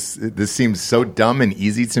 This seems so dumb and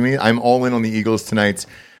easy to me. I'm all in on the Eagles tonight.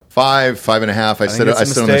 5.5. I said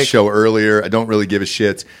on the show earlier. I don't really give a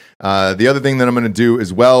shit. The other thing that I'm going to do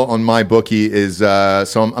as well on my bookie is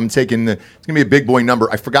so I'm taking it's going to be a big boy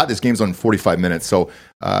number. I forgot this game's on 45 minutes, so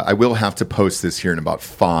I will have to post this here in about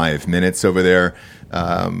 5 minutes over there.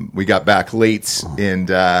 We got back late and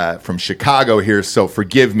from Chicago here, so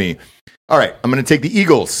forgive me. All right, I'm going to take the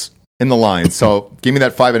Eagles in the line. So give me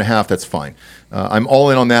that 5.5. That's fine. I'm all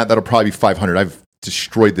in on that. That'll probably be 500. I've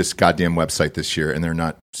destroyed this goddamn website this year, and they're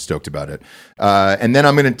not stoked about it. And then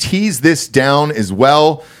I'm going to tease this down as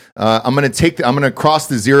well. I'm going to cross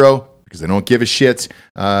the 0 because I don't give a shit.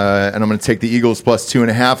 And I'm going to take the Eagles plus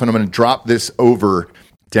 2.5, and I'm going to drop this over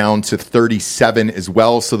down to 37 as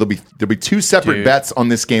well. So there'll be 2 separate bets on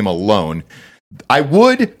this game alone. I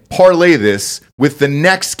would parlay this with the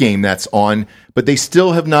next game that's on, but they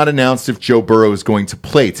still have not announced if Joe Burrow is going to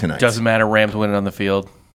play tonight. Doesn't matter. Rams win it on the field.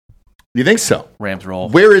 You think so? Rams roll.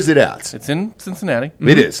 Where is it at? It's in Cincinnati. Mm-hmm.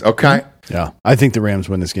 It is. Okay. Yeah. I think the Rams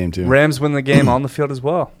win this game too. Rams win the game on the field as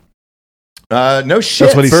well. No shit.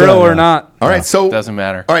 That's what he Burrow said, or not. All right, so doesn't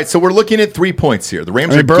matter. All right, so we're looking at 3 points here. The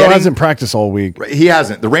Rams are Burrow hasn't practiced all week. He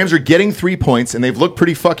hasn't. The Rams are getting 3 points, and they've looked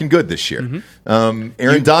pretty fucking good this year. Mm-hmm.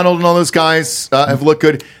 Aaron Donald and all those guys have looked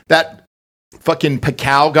good. That fucking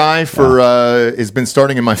Pacau guy has been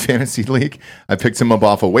starting in my fantasy league. I picked him up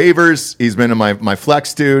off of waivers. He's been in my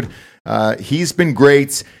flex dude. He's been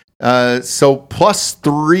great. So plus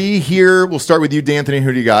 3 here. We'll start with you, D'Anthony.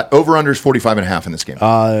 Who do you got? Over-unders 45.5 in this game.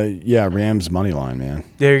 Yeah, Rams money line, man.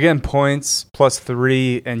 Yeah, you're getting points plus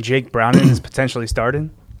 3, and Jake Browning is potentially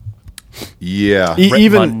starting. Yeah,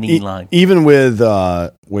 even with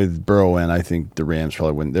Burrow in, I think the Rams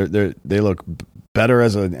probably win. They look better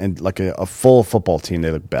as a full football team.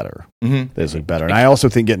 They look better. Mm-hmm. They look better, and I also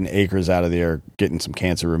think getting Akers out of there, getting some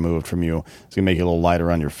cancer removed from you, it's gonna make you a little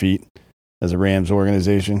lighter on your feet. As a Rams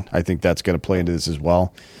organization, I think that's going to play into this as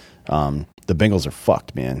well. The Bengals are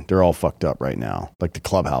fucked, man. They're all fucked up right now. Like the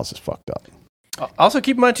clubhouse is fucked up. Also,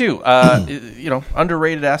 keep in mind too,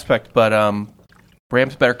 underrated aspect, but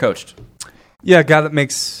Rams better coached. Yeah, a guy that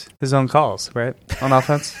makes his own calls, right, on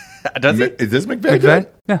offense. Does he? Is this McVay?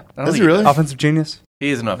 Yeah. Does he really? Offensive genius. He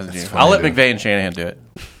is an offensive genius. I'll let McVay and Shanahan do it.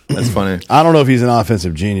 That's funny. I don't know if he's an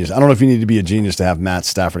offensive genius. I don't know if you need to be a genius to have Matt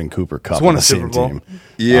Stafford and Cooper Kupp on the same team.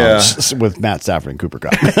 Yeah, with Matt Stafford and Cooper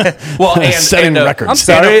Kupp. Well, and setting records. I'm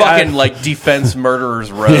sorry, fucking defense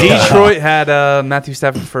murderers row. Detroit had Matthew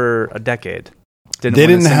Stafford for a decade. Didn't they win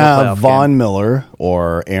a didn't single have playoff Von game. Miller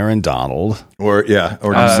or Aaron Donald or who's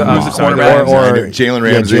the quarterback? or Jalen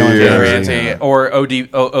Ramsey, or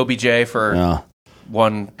OBJ for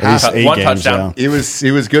one touchdown. He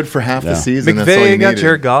was good for half the season. McVay got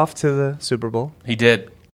Jared Goff to the Super Bowl. He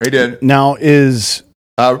did. Now is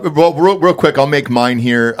well, real quick, I'll make mine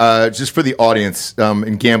here just for the audience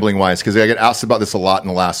and gambling wise, because I get asked about this a lot in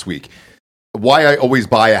the last week. Why I always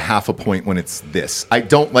buy a half a point when it's this. I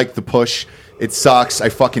don't like the push. It sucks. I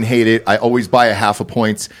fucking hate it. I always buy a half a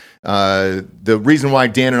point. The reason why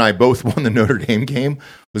Dan and I both won the Notre Dame game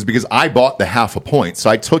was because I bought the half a point. So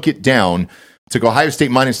I took it down. Took Ohio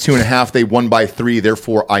State minus 2.5. They won by 3.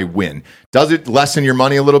 Therefore, I win. Does it lessen your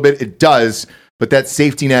money a little bit? It does. But that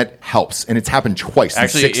safety net helps, and it's happened twice in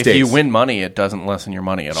 6 days. Actually, if you win money, it doesn't lessen your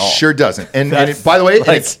money at all. Sure doesn't. And by the way,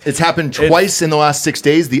 it's happened twice in the last 6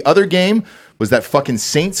 days. The other game was that fucking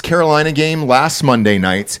Saints-Carolina game last Monday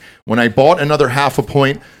night when I bought another half a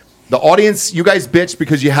point. The audience, you guys bitched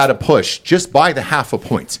because you had a push. Just buy the half a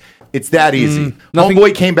point. It's that easy.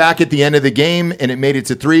 Homeboy came back at the end of the game, and it made it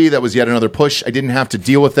to 3. That was yet another push. I didn't have to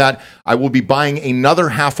deal with that. I will be buying another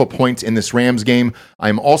half a point in this Rams game.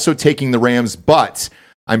 I'm also taking the Rams, but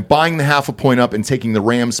I'm buying the half a point up and taking the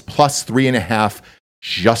Rams plus 3.5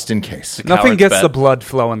 just in case. Nothing gets the blood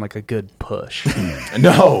flowing like a good push.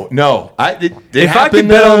 No. If I could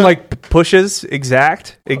bet on like pushes,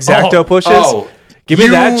 exacto pushes. Give me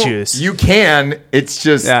that juice. You can. It's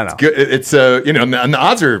just good. It's and the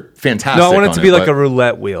odds are fantastic. No, I want it to be like a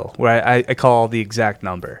roulette wheel where I call the exact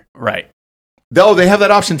number. Right. Though they have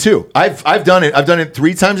that option too. I've done it. I've done it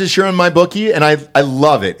 3 times this year on my bookie, and I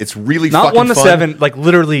love it. It's really not fucking 1-7, like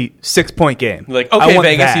literally 6-point game. Like, okay,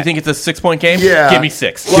 Vegas, you think it's a 6-point game? Yeah, give me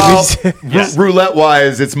 6. Well, roulette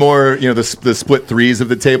wise, it's more the split threes of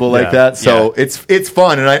the table like that. So it's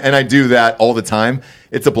fun, and I do that all the time.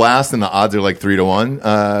 It's a blast, and the odds are like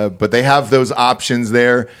 3-1. But they have those options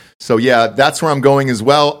there. So, yeah, that's where I'm going as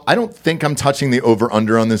well. I don't think I'm touching the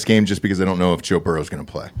over-under on this game just because I don't know if Joe Burrow's going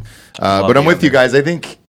to play. But I'm with you guys. I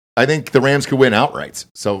think the Rams could win outright.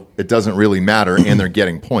 So it doesn't really matter, and they're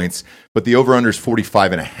getting points. But the over-under is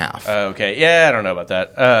 45.5. Okay. Yeah, I don't know about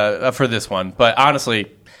that for this one. But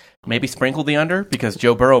honestly, maybe sprinkle the under because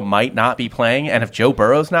Joe Burrow might not be playing. And if Joe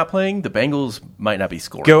Burrow's not playing, the Bengals might not be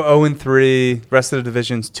scoring. Go 0-3. Rest of the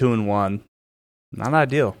division's 2-1. Not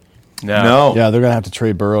ideal. No. Yeah, they're gonna have to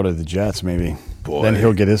trade Burrow to the Jets. Maybe then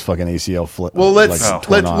he'll get his fucking ACL flip. Well, let's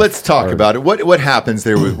talk about it. What happens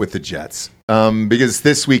there with the Jets? Because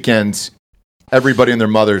this weekend, everybody and their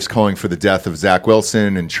mother's calling for the death of Zach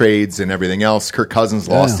Wilson and trades and everything else. Kirk Cousins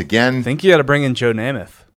lost again. I think you got to bring in Joe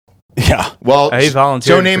Namath. Yeah. Well, he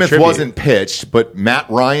volunteered Joe Namath wasn't pitched, but Matt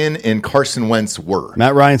Ryan and Carson Wentz were.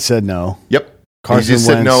 Matt Ryan said no. Yep. Carson Wentz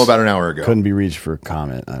said no about an hour ago. Couldn't be reached for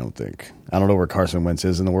comment, I don't think. I don't know where Carson Wentz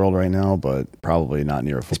is in the world right now, but probably not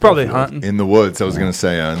near a football He's probably field. hunting. In the woods, I was going to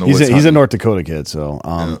say. He's a North Dakota kid, so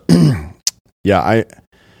I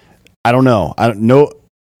don't know. I don't know.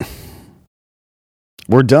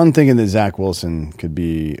 We're done thinking that Zach Wilson could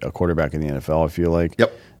be a quarterback in the NFL, I feel like.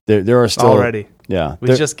 Yep. There are still already. Yeah.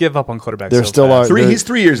 We just give up on quarterbacks. There still are. He's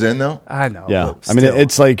 3 years in, though. I know. Yeah. I mean,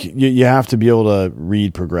 it's like you have to be able to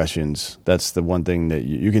read progressions. That's the one thing that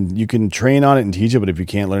you can train on it and teach it, but if you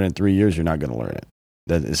can't learn it in 3 years, you're not going to learn it.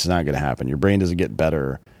 It's not going to happen. Your brain doesn't get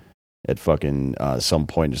better at fucking some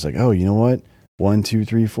point. Just like, oh, you know what? 1, 2,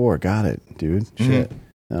 3, 4. Got it, dude. Shit.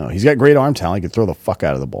 No, he's got great arm talent. He can throw the fuck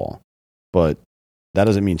out of the ball. But that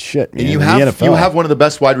doesn't mean shit, man. And you have one of the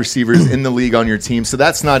best wide receivers in the league on your team, so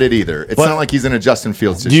that's not it either. It's not like he's in a Justin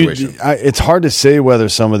Fields situation. It's hard to say whether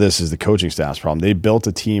some of this is the coaching staff's problem. They built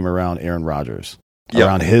a team around Aaron Rodgers,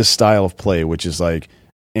 around his style of play, which is like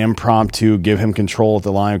impromptu, give him control at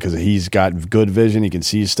the line because he's got good vision. He can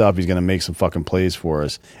see stuff. He's going to make some fucking plays for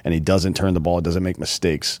us, and he doesn't turn the ball, doesn't make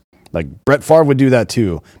mistakes. Like Brett Favre would do that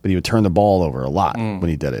too, but he would turn the ball over a lot when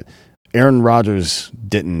he did it. Aaron Rodgers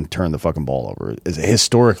didn't turn the fucking ball over. It's a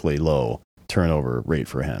historically low turnover rate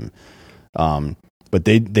for him. But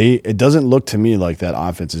it doesn't look to me like that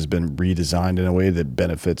offense has been redesigned in a way that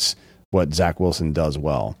benefits what Zach Wilson does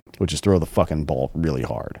well, which is throw the fucking ball really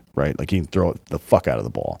hard, right? Like he can throw the fuck out of the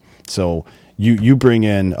ball. So you bring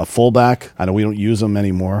in a fullback. I know we don't use them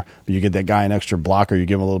anymore, but you get that guy an extra blocker. You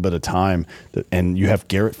give him a little bit of time, and you have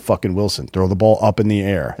Garrett fucking Wilson throw the ball up in the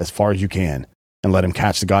air as far as you can. And let him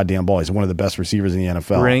catch the goddamn ball. He's one of the best receivers in the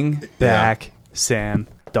NFL. Bring back Sam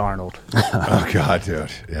Darnold. Oh, God,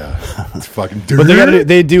 dude. Yeah. It's fucking But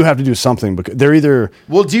they do have to do something. Because they're either...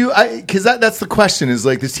 Well, because that's the question is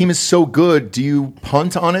like, this team is so good. Do you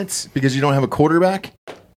punt on it because you don't have a quarterback?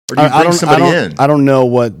 Or do you bring somebody in? I don't know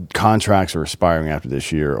what contracts are expiring after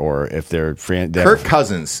this year, or if they're Kirk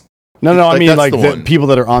Cousins. No, I mean like the people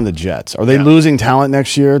that are on the Jets. Are they losing talent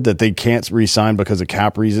next year that they can't re-sign because of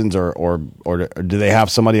cap reasons, or do they have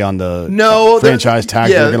somebody on the franchise tag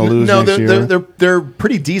they're going to lose next year? They're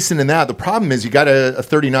pretty decent in that. The problem is you got a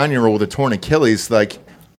 39-year-old with a torn Achilles. Like,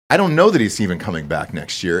 I don't know that he's even coming back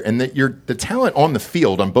next year, and that the talent on the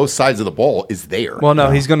field on both sides of the ball is there. Well, no,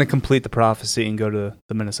 he's going to complete the prophecy and go to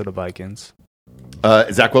the Minnesota Vikings.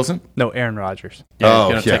 Zach Wilson? No, Aaron Rodgers.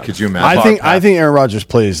 Could you imagine? I think Aaron Rodgers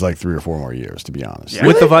plays like 3 or 4 more years, to be honest. Yeah,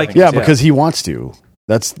 with the Vikings. Yeah, because he wants to.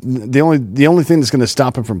 That's the only thing that's going to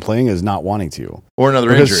stop him from playing is not wanting to, or another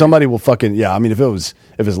because injury. Somebody will fucking I mean, if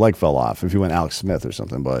his leg fell off, if he went Alex Smith or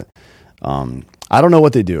something, but I don't know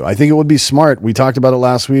what they do. I think it would be smart. We talked about it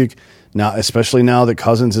last week. Now, especially now that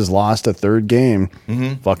Cousins has lost a 3rd game,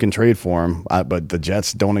 fucking trade for him. But the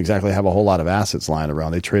Jets don't exactly have a whole lot of assets lying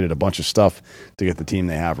around. They traded a bunch of stuff to get the team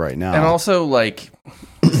they have right now. And also, like,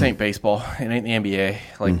 this ain't baseball. It ain't the NBA.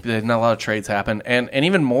 Like, there's not a lot of trades happen. And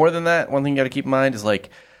even more than that, one thing you got to keep in mind is, like,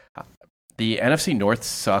 the NFC North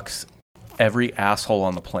sucks every asshole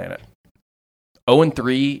on the planet.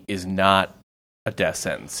 0-3 is not a death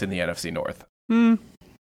sentence in the NFC North.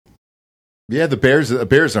 Yeah, the Bears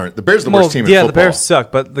aren't. The Bears are the worst team in football. The Bears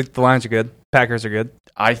suck, but the Lions are good. Packers are good.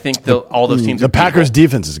 I think all those teams the are Packers' beatable.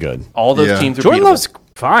 defense is good. All those teams are Jordan beatable. Love's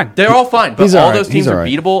fine. They're all fine, but all those teams are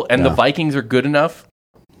beatable, and Yeah. the Vikings are good enough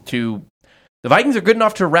to... The Vikings are good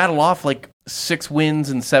enough to rattle off, like, 6 wins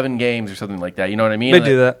in 7 games or something like that. You know what I mean? They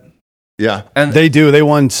do that. Yeah. And They do. They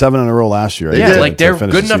won 7 in a row last year. yeah, like, they're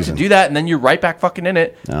good enough to do that, and then you're right back fucking in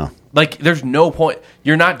it. Yeah. Like, there's no point.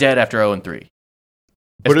 You're not dead after 0-3.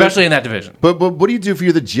 Especially in that division. But what do you do if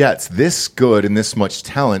you're the Jets? This good and this much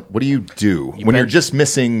talent, what do you do when you're just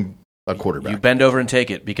missing a quarterback? You bend over and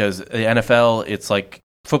take it, because the NFL, it's like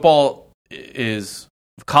football is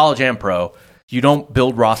college and pro. You don't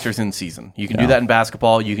build rosters in season. You can do that in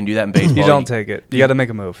basketball. You can do that in baseball. You don't take it. You got to make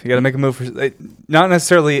a move. You got to make a move for not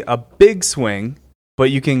necessarily a big swing,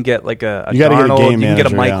 but you can get like a You gotta get a Darnold, game you can get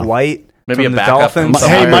a manager, Mike White, maybe from a the backup. Dolphins.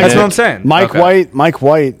 Hey, That's what I'm saying. Mike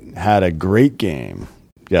White had a great game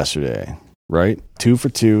yesterday, right? 2 for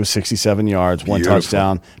 2, 67 yards, 1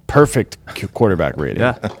 touchdown, perfect quarterback rating.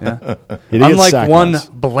 Yeah. He didn't get Unlike sacked one once.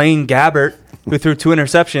 Blaine Gabbert, who threw 2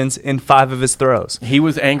 interceptions in 5 of his throws. He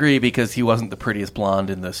was angry because he wasn't the prettiest blonde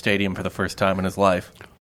in the stadium for the first time in his life.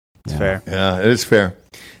 It's fair. Yeah, it is fair.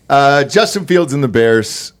 Justin Fields and the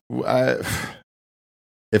Bears.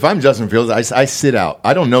 If I'm Justin Fields, I sit out.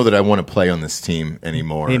 I don't know that I want to play on this team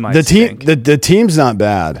anymore. He might The stink. the team's not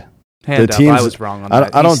bad. Hand up, I was wrong on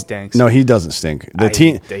that. I don't. He stinks. No, he doesn't stink. The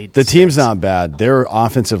He team's stinks. not bad. Their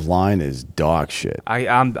offensive line is dog shit.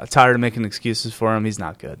 I'm tired of making excuses for him. He's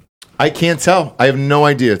not good. I can't tell. I have no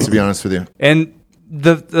idea, to be honest with you. And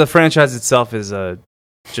the franchise itself is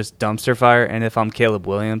just dumpster fire. And if I'm Caleb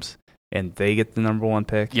Williams and they get the number 1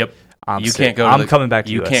 pick, Yep. I'm coming back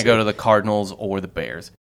to USC. You can't go to the Cardinals or the Bears.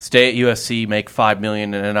 Stay at USC, make $5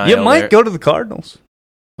 million in NIL. You might go to the Cardinals.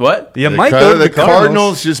 What? You might go to the the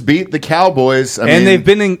Cardinals. Just beat the Cowboys. I mean, they've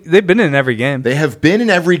been in every game. They have been in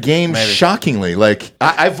every game. Maybe. Shockingly, like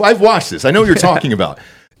I've watched this. I know what you're talking about.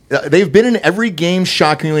 They've been in every game.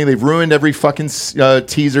 Shockingly, they've ruined every fucking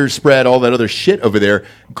teaser spread, all that other shit over there,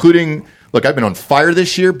 including. Look, I've been on fire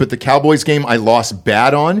this year, but the Cowboys game I lost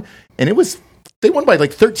bad on, and they won by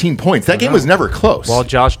like 13 points. That game was never close. While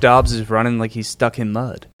Josh Dobbs is running like he's stuck in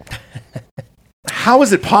mud. How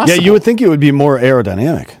is it possible? Yeah, you would think it would be more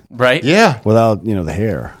aerodynamic, Right? Yeah, without the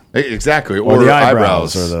hair exactly, or the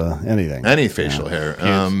eyebrows or the anything. any facial hair.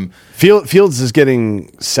 Fields is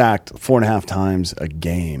getting sacked 4.5 times a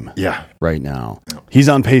game. Yeah, Right now, he's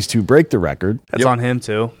on pace to break the record. That's on him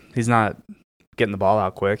too. He's not getting the ball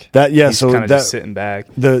out quick. He's kind of just sitting back.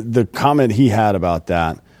 The comment he had about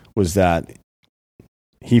that was that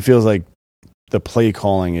he feels like the play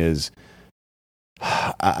calling is,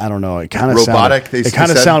 I don't know. It kind of robotic. It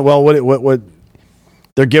kind of sound well. What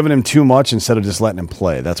they're giving him too much instead of just letting him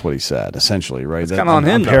play. That's what he said essentially, right? It's kind of on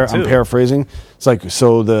him. I'm paraphrasing. It's like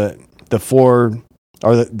so the 4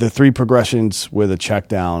 or the 3 progressions with a check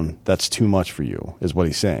down. That's too much for you, is what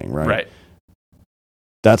he's saying, right? Right.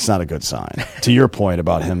 That's not a good sign. To your point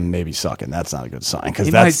about him maybe sucking, that's not a good sign because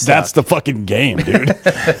He might that's the fucking game, dude.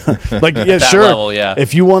 Like, yeah, That sure. level, yeah.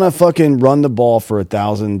 If you want to fucking run the ball for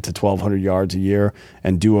 1,000 to 1,200 yards a year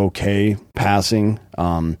and do okay passing,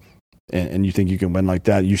 and you think you can win like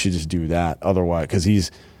that, you should just do that. Otherwise, because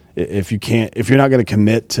if you're not going to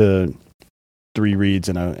commit to 3 reads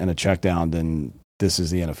and a check down, then this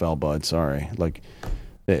is the NFL, bud. Sorry, like.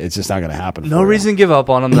 It's just not going to happen. No reason to give up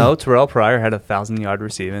on him, though. Terrell Pryor had 1,000-yard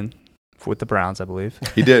receiving with the Browns, I believe.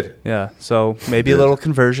 He did. Yeah, so maybe a little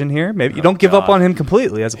conversion here. Maybe you don't give up on him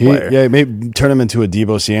completely as a player. Yeah, maybe turn him into a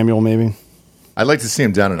Deebo Samuel, maybe. I'd like to see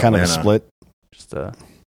him down in kind Atlanta. of a split. Just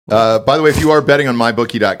by the way, if you are betting on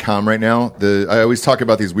mybookie.com right now, I always talk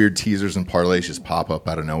about these weird teasers and parlays just pop up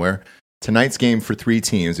out of nowhere. Tonight's game for 3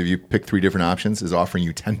 teams, if you pick 3 different options, is offering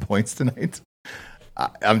you 10 points tonight.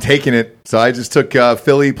 I'm taking it. So I just took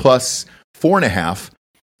Philly plus 4.5.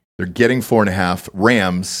 They're getting 4.5.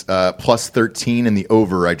 Rams plus 13, and the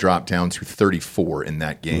over I dropped down to 34 in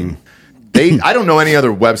that game. I don't know any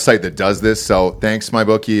other website that does this, so thanks,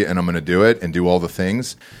 MyBookie, and I'm going to do it and do all the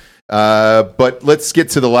things. But let's get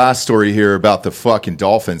to the last story here about the fucking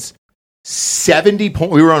Dolphins. 70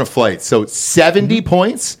 points. We were on a flight, so 70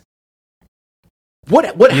 points.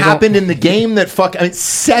 What happened in the game that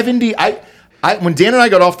 70? When Dan and I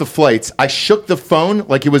got off the flights, I shook the phone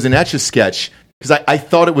like it was an Etch-a-Sketch because I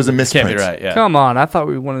thought it was a misprint. Can't be right, yeah. Come on, I thought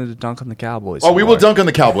we wanted to dunk on the Cowboys. Oh, we will dunk on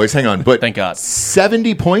the Cowboys. Hang on, but thank God,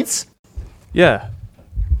 70 points. Yeah,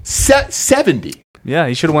 70. Yeah,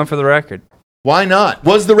 he should have went for the record. Why not?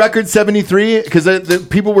 Was the record 73? Because the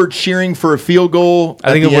people were cheering for a field goal.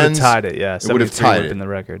 I think it would have tied it. Yeah, it would have tied it in the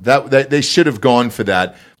record. That they should have gone for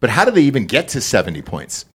that. But how did they even get to 70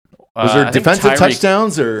 points? Was there defensive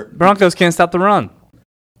touchdowns or Broncos can't stop the run?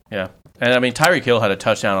 Yeah, and I mean Tyreek Hill had a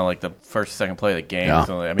touchdown on like the first, second play of the game. Yeah.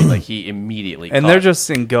 So, I mean, like he immediately and they're just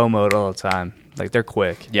in go mode all the time. Like they're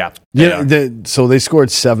quick. Yeah. So they scored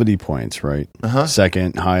 70 points, right?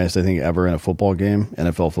 Second highest, I think, ever in a football game,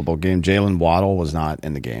 NFL football game. Jalen Waddle was not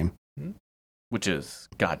in the game, which is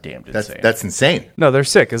goddamn insane. That's insane. No, they're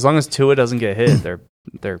sick. As long as Tua doesn't get hit,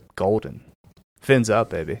 they're golden. Fins up,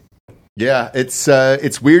 baby. Yeah,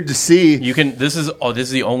 it's weird to see. This is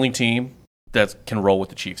the only team that can roll with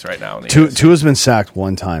the Chiefs right now. Tua's been sacked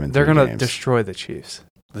one time in 3 games. They're going to destroy the Chiefs.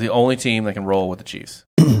 The only team that can roll with the Chiefs.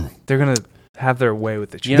 They're going to have their way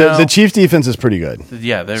with the Chiefs. The Chiefs defense is pretty good.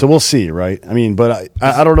 Yeah, so we'll see, right? I mean, but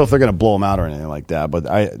I don't know if they're going to blow them out or anything like that. But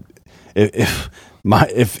if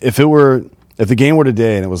the game were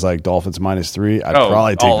today and it was like Dolphins -3, I'd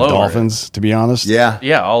probably take the Dolphins, to be honest.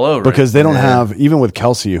 Yeah, all over. Because they don't have, even with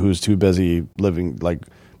Kelsey, who's too busy living, like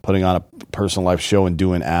putting on a personal life show and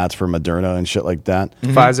doing ads for Moderna and shit like that.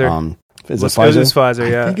 Pfizer. Is it Pfizer? It's Pfizer,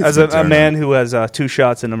 yeah. As a man who has 2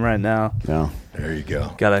 shots in him right now. Yeah. There you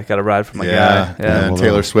go. Gotta ride for my guy. Yeah. And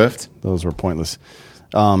Taylor Swift. Those were pointless.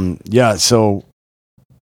 So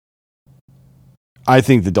I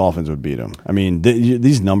think the Dolphins would beat them. I mean,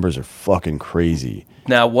 these numbers are fucking crazy.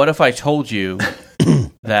 Now, what if I told you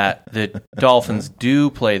that the Dolphins do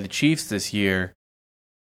play the Chiefs this year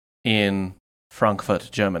in Frankfurt,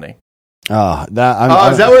 Germany? Is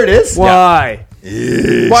that where it is? Why?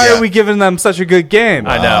 Yeah. Why are we giving them such a good game?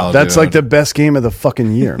 I know. That's like the best game of the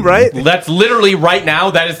fucking year. Right? That's literally right now,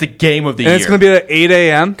 that is the game of the year. And it's going to be at 8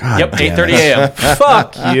 a.m.? Yep, 8:30 a.m.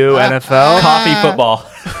 Fuck you, NFL. Coffee football.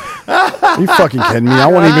 Are you fucking kidding me? I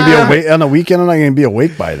won't even be awake on the weekend. I'm not going to be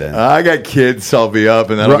awake by then. I got kids, so I'll be up,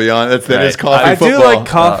 and that'll be on. That is coffee football. I do like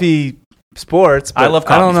coffee sports, but I love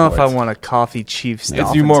coffee. I don't know sports. if I want a coffee Chiefs.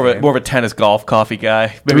 It's you more of a tennis golf coffee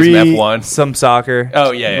guy. Maybe some F1, some soccer.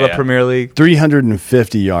 Oh yeah. Premier League.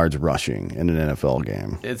 350 yards rushing in an NFL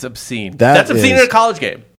game. It's obscene. That's obscene in a college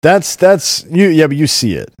game. That's you. Yeah, but you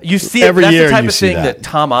see it. You see it every that's year. The type you of see thing that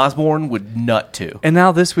Tom Osborne would nut to. And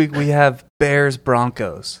now this week we have Bears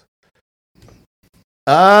Broncos.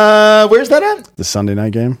 Where's that at? The Sunday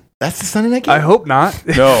night game. That's the Sunday night game? I hope not.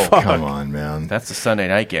 No. Come on, man. That's the Sunday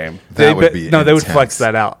night game. That would be they would flex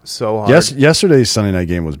that out so hard. Yesterday's Sunday night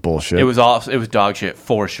game was bullshit. It was dog shit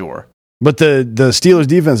for sure. But the Steelers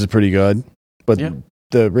defense is pretty good. But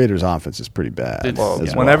the Raiders offense is pretty bad.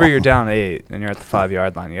 Whenever you're down 8 and you're at the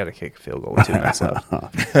 5-yard line, you got to kick a field goal with 2 minutes left.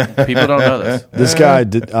 People don't know this. This guy,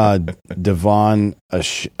 Devon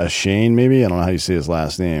Ashane, maybe? I don't know how you say his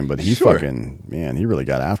last name, but he he really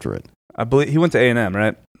got after it. I believe he went to A&M,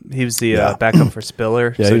 right? He was the backup for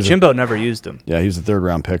Spiller. Yeah, so Jimbo never used him. Yeah, he was the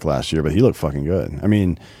 3rd-round pick last year, but he looked fucking good. I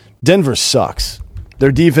mean, Denver sucks.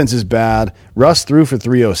 Their defense is bad. Russ threw for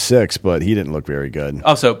 306, but he didn't look very good.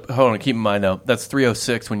 Oh, so hold on. Keep in mind, though, that's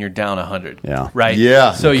 306 when you're down 100. Yeah. Right?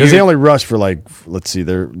 Yeah. So because they only rushed for let's see,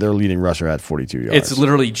 their leading rusher had 42 yards. It's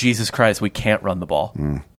literally, Jesus Christ, we can't run the ball.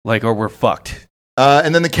 Or we're fucked.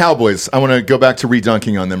 And then the Cowboys. I want to go back to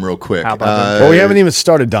redunking on them real quick. How about we haven't even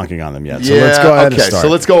started dunking on them yet. So let's go ahead and start. So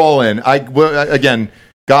let's go all in. Again,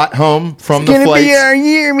 got home from the flight. It's gonna be our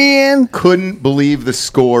year, man. Couldn't believe the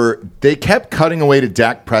score. They kept cutting away to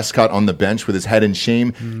Dak Prescott on the bench with his head in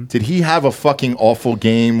shame. Mm-hmm. Did he have a fucking awful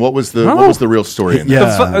game? What was the real story in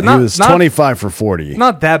that? Yeah, he was 25 for 40.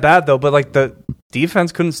 Not that bad though, but like the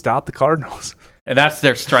defense couldn't stop the Cardinals, and that's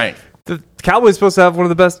their strength. The Cowboys supposed to have one of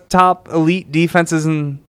the best top elite defenses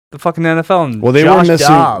in the fucking NFL. And well, they were missing.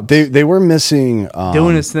 Dobbs, they were missing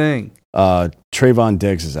doing his thing. Trayvon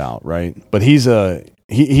Diggs is out, right? But he's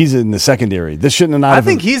in the secondary. This shouldn't have. I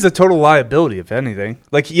think he's a total liability, if anything.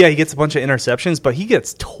 Like, yeah, he gets a bunch of interceptions, but he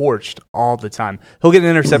gets torched all the time. He'll get an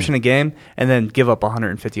interception a game and then give up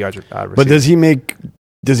 150 yards. But does he make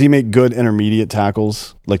good intermediate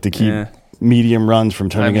tackles, like to keep medium runs from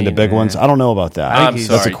turning into big ones? I don't know about that.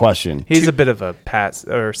 That's a question. He's a bit of a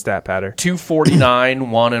stat patter. 249,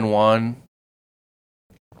 1-1.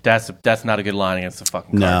 That's not a good line against the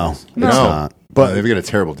fucking Cardinals. No, it's not. But they've got a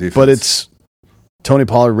terrible defense. But it's Tony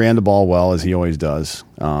Pollard ran the ball well, as he always does.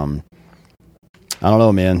 I don't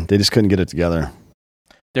know, man. They just couldn't get it together.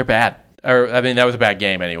 They're bad. That was a bad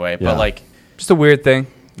game anyway. Yeah. But like, just a weird thing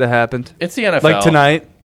that happened. It's the NFL. Like tonight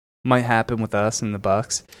might happen with us and the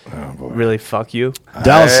Bucks. Oh boy. Really, fuck you,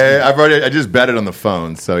 Dallas. I just bet it on the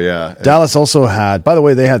phone. So yeah. Dallas also had. By the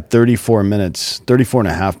way, they had 34 and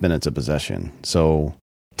a half minutes of possession. So.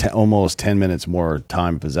 Almost 10 minutes more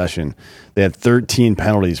time possession. They had 13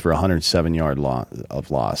 penalties for 107-yard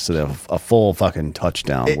loss. So they have a full fucking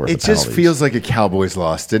touchdown worth of penalties. It just feels like a Cowboys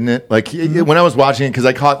loss, didn't it? Like when I was watching it, because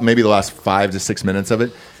I caught maybe the last 5 to 6 minutes of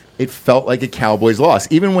it, it felt like a Cowboys loss.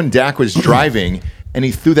 Even when Dak was driving and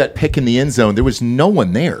he threw that pick in the end zone, there was no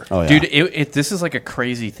one there. Oh, yeah. Dude, this is like a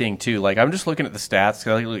crazy thing, too. Like, I'm just looking at the stats.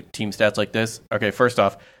 I look at team stats like this. Okay, first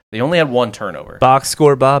off, they only had one turnover. Box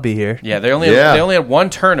score Bobby here. Yeah, they only had one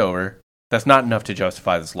turnover. That's not enough to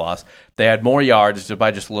justify this loss. They had more yards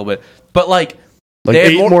by just a little bit. But like they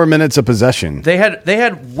had 8 more minutes of possession. They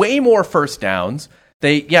had way more first downs.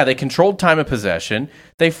 They controlled time of possession.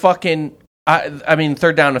 They fucking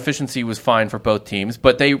third down efficiency was fine for both teams,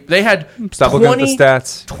 but they had Stop looking at the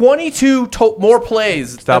stats. 22 more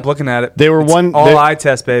plays. Stop looking at it. They were eye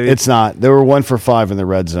test, baby. It's not. They were 1 for 5 in the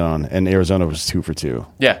red zone, and Arizona was 2 for 2.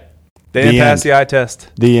 Yeah, they didn't pass the eye test.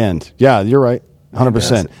 The end. Yeah, you're right.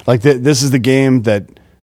 100%. Like this is the game that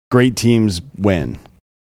great teams win.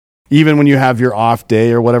 Even when you have your off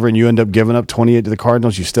day or whatever, and you end up giving up 28 to the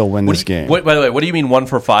Cardinals, you still win this game. By the way, what do you mean 1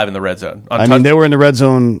 for 5 in the red zone? They were in the red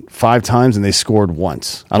zone 5 times and they scored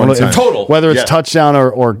once. I don't know in total whether it's touchdown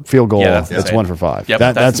or field goal. Yeah, it's 1 for 5. Yep,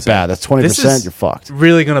 that's bad. That's 20%. You're fucked.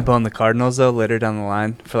 Really gonna bone the Cardinals though later down the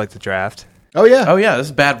line for like the draft. Oh yeah, this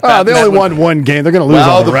is bad. They only won one game. They're going to lose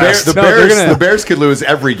all the rest. The Bears could lose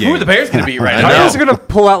every game. Who are the Bears going to beat right now? Cardinals are going to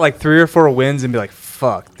pull out like 3 or 4 wins and be like,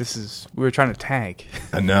 "Fuck, we were trying to tank."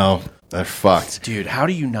 I know. They're fucked. Dude, how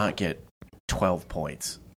do you not get 12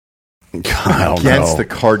 points? Against the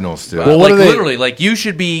Cardinals, dude. Well, literally, you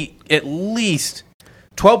should be at least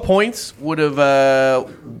 12 points would have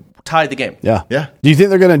tied the game. Yeah. Do you think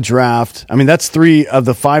they're going to draft? I mean, that's 3 of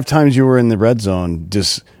the 5 times you were in the red zone.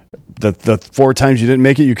 Just the 4 times you didn't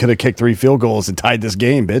make it, you could have kicked 3 field goals and tied this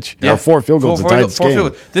game, bitch. Yeah. Or 4 field goals and tied this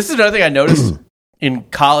game. This is another thing I noticed. In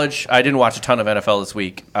college, I didn't watch a ton of NFL this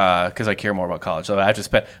week because I care more about college. So I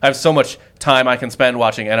have so much time I can spend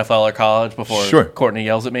watching NFL or college before Courtney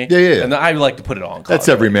yells at me. Yeah. And I like to put it all in college. That's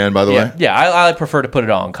every man, by the way. Yeah, I prefer to put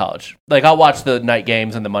it all in college. Like, I'll watch the night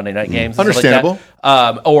games and the Monday night games. Understandable.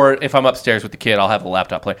 Like or if I'm upstairs with the kid, I'll have the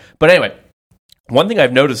laptop play. But anyway, one thing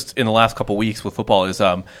I've noticed in the last couple weeks with football is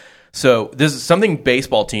so this is something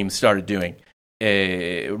baseball teams started doing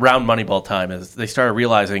around Moneyball time is they started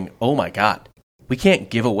realizing, oh my God, we can't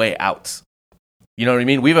give away outs. You know what I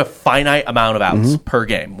mean? We have a finite amount of outs per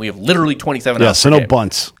game. We have literally 27 outs per game.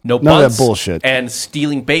 Bunts. No bunts. None of that bullshit. And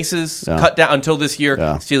stealing bases cut down until this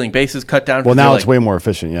year. Stealing bases cut down. Well, now it's way more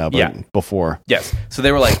efficient, but before. Yes. So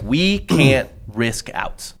they were like, we can't risk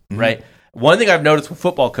outs, right? One thing I've noticed with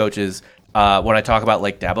football coaches when I talk about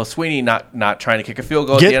like Dabo Sweeney not trying to kick a field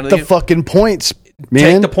goal at the end of the game. Get the fucking points, man.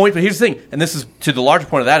 Take the point. But here's the thing, and this is to the larger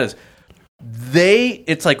point of that is,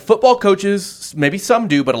 it's like football coaches, maybe some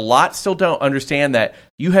do, but a lot still don't understand that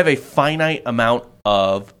you have a finite amount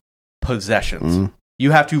of possessions.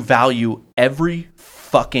 You have to value every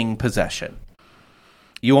fucking possession.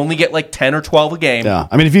 You only get like 10 or 12 a game. Yeah.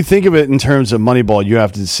 I mean, if you think of it in terms of Moneyball, you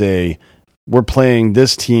have to say, we're playing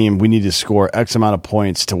this team, we need to score X amount of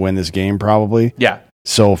points to win this game, probably. Yeah.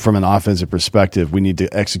 So from an offensive perspective, we need to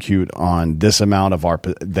execute on this amount of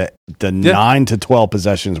the 9 to 12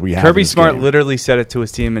 possessions we have. Kirby Smart literally said it to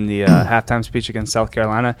his team in the halftime speech against South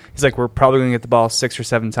Carolina. He's like, we're probably going to get the ball 6 or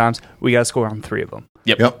 7 times. We got to score on 3 of them.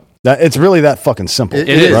 Yep. It's really that fucking simple. It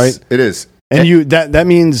is, right? It is. And that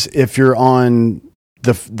means if you're on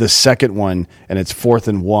the second one and it's 4th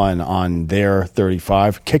and 1 on their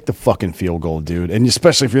 35, kick the fucking field goal, dude. And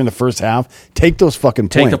especially if you're in the first half, take those fucking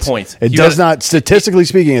points. Take the points. It does not, statistically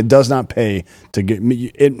speaking, it does not pay to get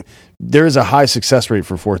it. There is a high success rate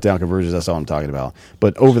for 4th down conversions. That's all I'm talking about.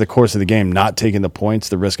 But over the course of the game, not taking the points,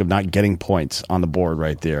 the risk of not getting points on the board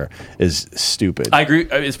right there is stupid. I agree,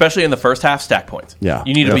 especially in the first half. Stack points. Yeah,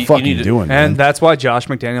 you need to be fucking you need to, doing, and man. that's why Josh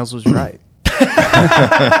McDaniels was right.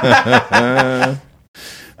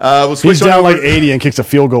 We'll switch He's down over. like 80 and kicks a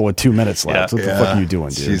field goal with 2 minutes left. What the fuck are you doing,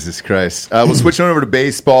 dude? Jesus Christ. We'll switch on over to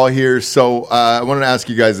baseball here. So I wanted to ask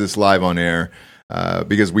you guys this live on air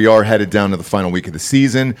because we are headed down to the final week of the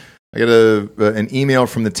season. I got an email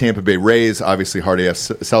from the Tampa Bay Rays. Obviously, Hard AF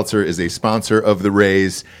Seltzer is a sponsor of the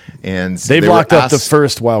Rays. And They've locked up the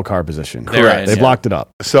first wild card position. Correct. They've locked it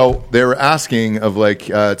up. So they were asking of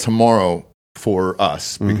tomorrow for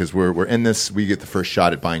us, because we're in this, we get the first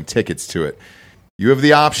shot at buying tickets to it. You have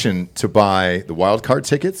the option to buy the wild card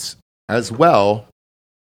tickets as well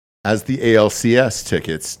as the ALCS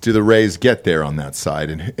tickets. Do the Rays get there on that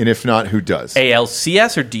side? And if not, who does?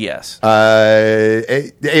 ALCS or DS?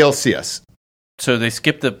 The ALCS. So they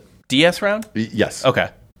skipped the DS round? Yes.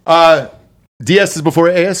 Okay. DS is before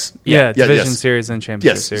AS? Yeah, Division Series and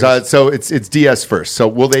Championship Series. So it's DS first. So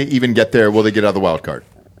will they even get there? Will they get out of the wild card?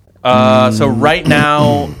 So right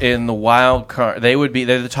now in the wild card, they're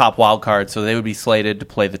the top wild card, so they would be slated to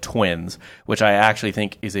play the Twins, which I actually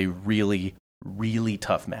think is a really, really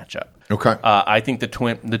tough matchup. Okay. I think the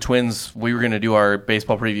Twins, we were going to do our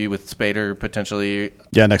baseball preview with Spader potentially.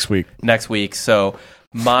 Yeah, next week. So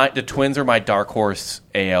the Twins are my dark horse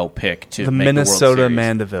AL pick to the make Minnesota the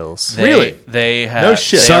World Series. Mandevilles. Really? They have no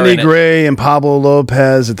shit. Sonny Gray and Pablo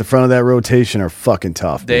Lopez at the front of that rotation are fucking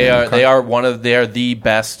tough. They are the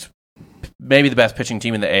best, maybe the best pitching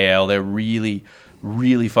team in the AL. They're really,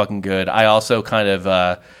 really fucking good. I also kind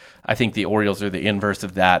of I think the Orioles are the inverse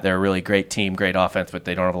of that. They're a really great team, great offense, but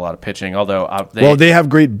they don't have a lot of pitching. Although they have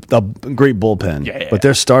great bullpen, but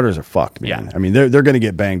their starters are fucked, man. Yeah. I mean, they're going to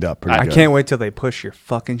get banged up pretty good. I can't wait till they push your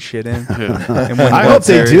fucking shit in. I hope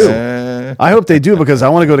they do. I hope they do, because I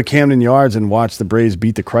want to go to Camden Yards and watch the Braves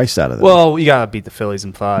beat the Christ out of them. Well, you got to beat the Phillies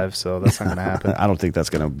in 5, so that's not going to happen. I don't think that's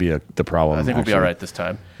going to be the problem. I think we'll be all right this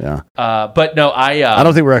time. Yeah. But no, I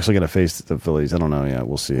don't think we're actually going to face the Phillies. I don't know yet.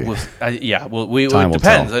 We'll see. It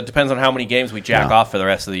depends. It depends on how many games we jack off for the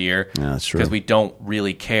rest of the year. Yeah, that's true. Because we don't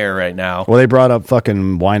really care right now. Well, they brought up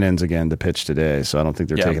fucking Winans again to pitch today, so I don't think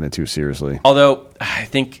they're taking it too seriously. Although, I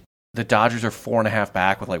think the Dodgers are 4.5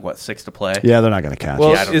 back with 6 to play. Yeah, they're not going to catch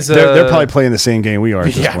it. They're probably playing the same game we are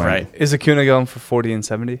at this point. Right. Is Acuna going for 40 and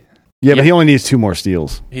 70? Yeah, but he only needs 2 more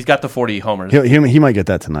steals. He's got the 40 homers. He might get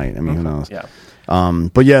that tonight. I mean, who knows? Yeah.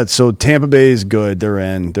 But yeah, so Tampa Bay is good. They're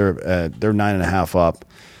in. They're 9.5 up.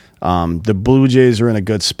 The Blue Jays are in a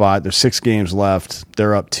good spot. There's 6 games left.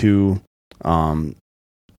 They're up 2.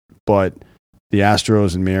 But the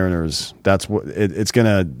Astros and Mariners, that's what it's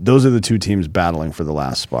gonna. Those are the 2 teams battling for the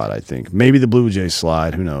last spot. I think maybe the Blue Jays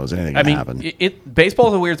slide. Who knows? Anything can happen. Baseball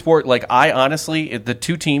is a weird sport. I honestly, the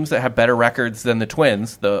 2 teams that have better records than the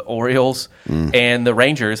Twins, the Orioles and the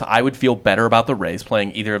Rangers, I would feel better about the Rays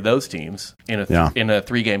playing either of those teams in a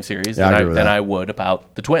 3-game series than I would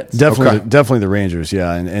about the Twins. Definitely the Rangers.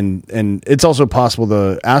 Yeah, and it's also possible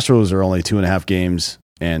the Astros are only 2.5 games.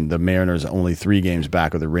 And the Mariners only 3 games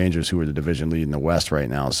back of the Rangers, who are the division lead in the West right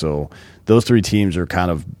now. So those 3 teams are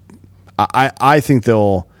kind of. I think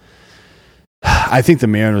the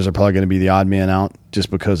Mariners are probably going to be the odd man out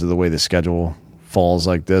just because of the way the schedule falls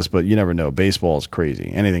like this. But you never know. Baseball is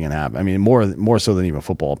crazy. Anything can happen. I mean, more so than even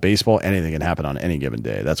football. Baseball, anything can happen on any given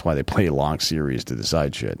day. That's why they play long series to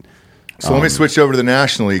decide shit. So let me switch over to the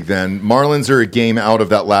National League then. Marlins are a game out of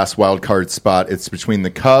that last wild card spot. It's between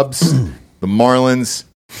the Cubs, the Marlins.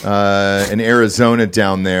 In Arizona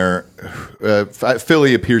down there,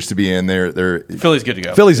 Philly appears to be in there. Philly's good to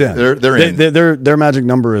go. Philly's in. They're in. Their magic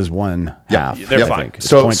number is 1/2. They're fine.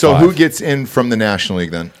 So who gets in from the National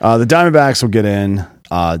League then? The Diamondbacks will get in.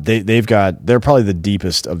 They're probably the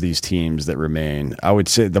deepest of these teams that remain. I would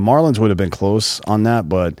say the Marlins would have been close on that,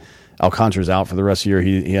 but Alcantara's out for the rest of the year.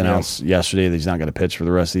 He announced yesterday that he's not going to pitch for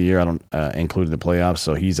the rest of the year. I don't include the playoffs,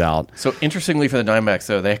 so he's out. So interestingly for the Diamondbacks,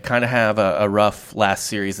 though, they kind of have a rough last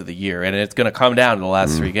series of the year, and it's going to come down to the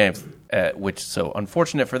last 3 games. So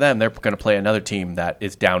unfortunate for them, they're going to play another team that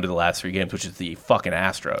is down to the last 3 games, which is the fucking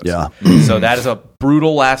Astros. Yeah. So that is a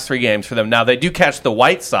brutal last 3 games for them. Now they do catch the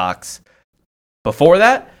White Sox before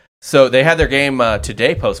that, so they had their game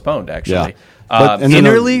today postponed actually. Yeah.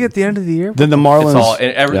 Interleague at the end of the year? Then the Marlins.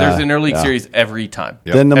 There's an interleague series every time.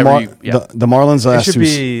 Yep. Then the Marlins last it should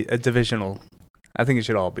be a divisional. I think it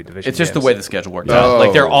should all be divisional. It's just the way the schedule works out.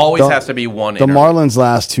 Like there always has to be one. The Marlins'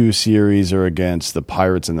 last 2 series are against the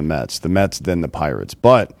Pirates and the Mets. The Mets, then the Pirates.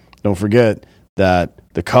 But don't forget that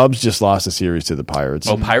the Cubs just lost a series to the Pirates.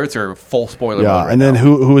 Oh, Pirates are full spoiler. Yeah, and then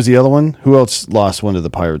who was the other one? Who else lost one to the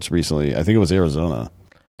Pirates recently? I think it was Arizona.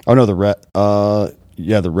 Oh no, the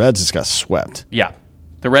Reds just got swept. Yeah,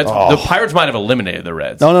 the Reds. The Pirates might have eliminated the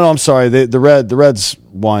Reds. No, I'm sorry. The Reds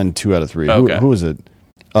won 2 out of 3. Okay. Who was it?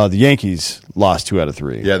 The Yankees lost 2 out of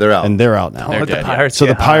 3. Yeah, they're out, and they're out now. They're dead, the Pirates. So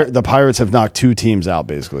the Pirates have knocked 2 teams out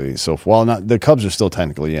basically. So the Cubs are still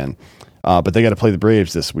technically in. But they got to play the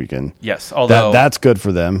Braves this weekend. Yes, although that's good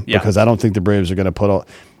for them because I don't think the Braves are going to put all.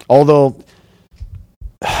 Although,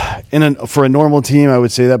 for a normal team, I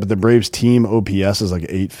would say that, but the Braves team OPS is like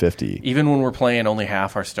 850. Even when we're playing only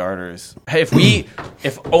half our starters, hey,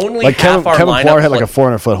 if only like half our Kevin lineup Pillar had like a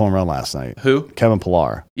 400-foot home run last night. Who? Kevin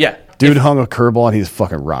Pillar. Yeah. Dude hung a curveball and he's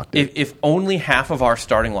fucking rocked it. If only half of our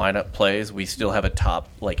starting lineup plays, we still have a top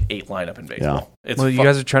 8 lineup in baseball. Yeah. You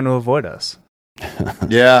guys are trying to avoid us.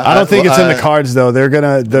 Yeah, I don't think it's in the cards though. They're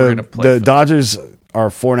gonna the Dodgers are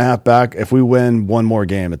 4.5 back. If we win one more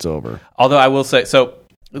game, it's over. Although I will say, so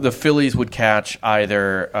the Phillies would catch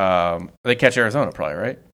either they catch Arizona probably,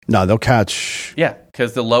 right? No, they'll catch. Yeah,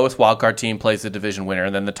 because the lowest wildcard team plays the division winner,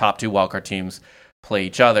 and then the top 2 wildcard teams play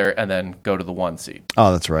each other, and then go to the 1 seed.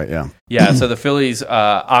 Oh, that's right. Yeah. Yeah. So the Phillies,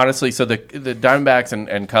 honestly, so the Diamondbacks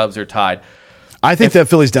and Cubs are tied. I think that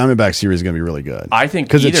Phillies Diamondback series is going to be really good. I think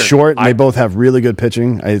because it's short and they both have really good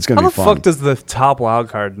pitching. It's going to be fun. How the fuck does the top wild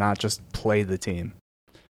card not just play the team?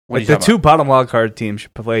 Like the 2 bottom wild card teams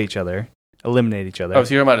should play each other, eliminate each other. Oh,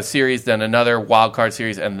 so you're talking about a series, then another wild card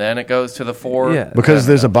series, and then it goes to the 4? Yeah, because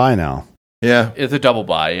there's a bye now. Yeah, it's a double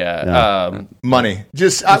bye. Yeah. Money. We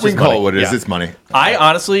can call it what it is. It's money. I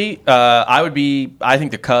honestly, I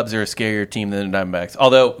think the Cubs are a scarier team than the Diamondbacks.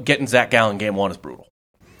 Although getting Zach Gallen game 1 is brutal.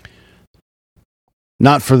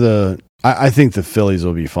 Not for the. I think the Phillies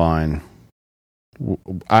will be fine.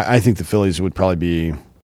 I think the Phillies would probably be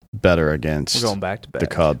better against We're going back to back. the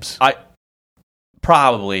Cubs.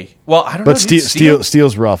 Probably. Well, I don't know. But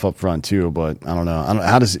Steele's rough up front too. But I don't know.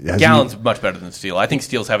 How does Gallen's much better than Steele? I think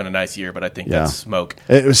Steele's having a nice year, but I think that's smoke.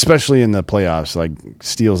 Especially in the playoffs. Like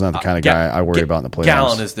Steele's not the kind of guy I worry about in the playoffs.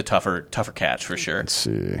 Gallen is the tougher catch for sure. Let's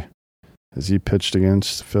see. Has he pitched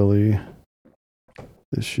against Philly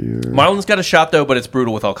this year? Marlon's got a shot though, but it's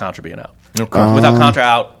brutal with Alcantara being out. Okay. With Alcantara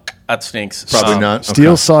out, that stinks. Probably not.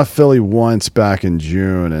 Steele saw Philly once back in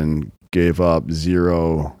June and gave up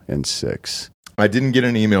 0-6. I didn't get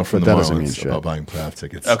an email from the Marlins about buying playoff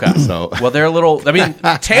tickets. Okay. So well, they're a little. I mean,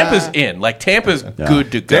 Tampa's in. Like Tampa's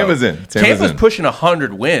good to go. Tampa's in. Tampa's pushing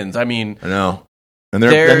 100 wins. I mean, I know, and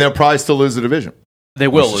they'll probably still lose the division. They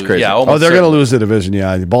will lose. Yeah. They're going to lose the division.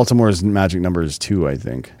 Yeah. Baltimore's magic number is 2, I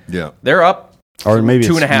think. Yeah. They're up. Or maybe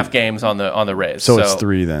 2.5 games on the Rays. So it's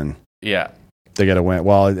 3 then. Yeah. They got to win.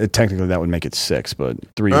 Well, technically that would make it 6, but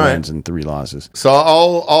 3 wins and 3 losses. So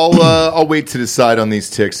I'll wait to decide on these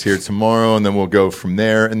ticks here tomorrow, and then we'll go from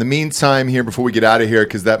there. In the meantime, here before we get out of here,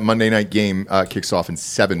 because that Monday night game kicks off in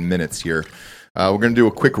 7 minutes here, we're going to do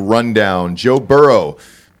a quick rundown. Joe Burrow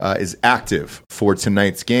is active for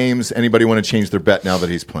tonight's games. Anybody want to change their bet now that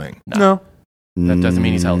he's playing? No. That doesn't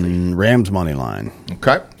mean he's healthy. Rams money line.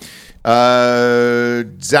 Okay.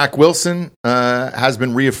 Zach Wilson has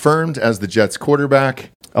been reaffirmed as the Jets quarterback.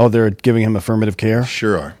 Oh, they're giving him affirmative care?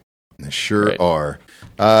 Sure are. They sure are.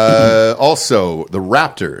 Also, the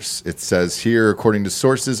Raptors, it says here, according to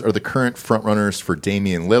sources, are the current frontrunners for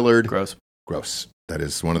Damian Lillard. Gross. That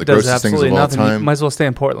is one of the grossest things of all time. You might as well stay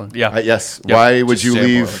in Portland. Yeah. Yes. Yep. Why would you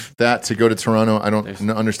leave that to go to Toronto? I don't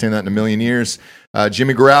understand that in a million years.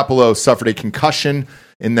 Jimmy Garoppolo suffered a concussion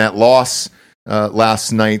in that loss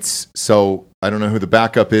last night. So I don't know who the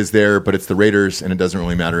backup is there, but it's the Raiders, and it doesn't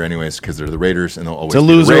really matter anyways because they're the Raiders, and they'll always be the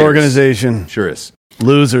Raiders. It's a loser Raiders. organization. Sure is.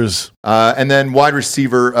 Losers. And then wide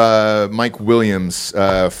receiver Mike Williams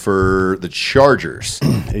for the Chargers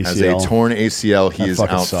has a torn ACL. He is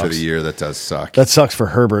out for the year. That does suck. That sucks for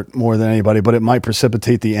Herbert more than anybody, but it might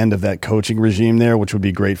precipitate the end of that coaching regime there, which would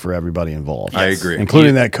be great for everybody involved. Yes. I agree.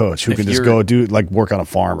 Including that coach who can just go work on a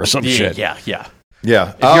farm or some shit. Yeah.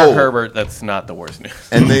 Yeah. If you're Herbert, that's not the worst news.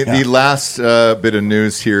 And the last bit of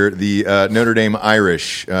news here, the Notre Dame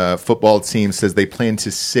Irish football team says they plan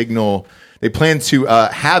to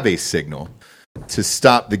have a signal to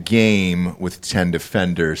stop the game with 10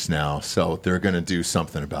 defenders now. So they're going to do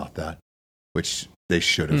something about that, which They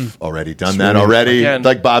should have already done that already. Again,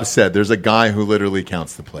 like Bob said, there's a guy who literally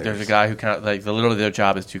counts the players. There's a guy who literally their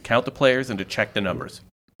job is to count the players and to check the numbers.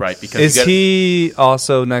 Right? Because is he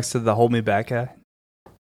also next to the hold me back guy?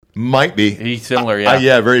 Might be. He's similar, yeah.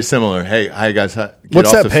 Yeah, very similar. Hey, hi guys.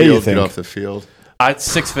 What's that pay, you think? Get off the field.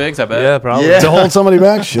 6 figs, I bet. Yeah, probably. Yeah. To hold somebody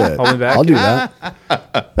back? Shit. Hold me back. I'll do that.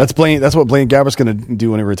 That's what Blaine Gabbert's going to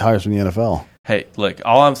do when he retires from the NFL. Hey, look,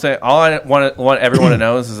 all I want everyone to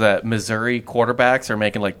know is that Missouri quarterbacks are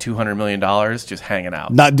making like $200 million just hanging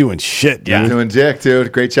out. Not doing shit, dude. Yeah. Doing dick,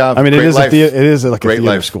 dude. Great job. I mean, it is like a great theater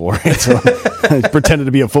life. school, right? So he pretended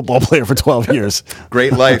to be a football player for 12 years.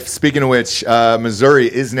 Great life. Speaking of which, Missouri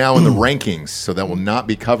is now in the rankings, so that will not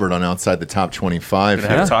be covered on Outside the Top 25. We're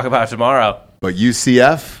going to have to talk about it tomorrow. But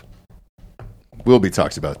UCF will be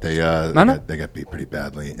talked about. They got beat pretty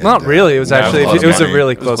badly. Not really. It was actually it was a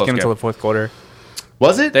really close game until the fourth quarter.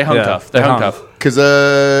 Was it? They hung tough. They hung tough. Because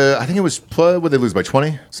I think it was, would they lose by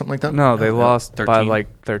 20? Something like that? No, they lost 13. By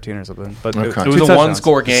like 13 or something. But it was a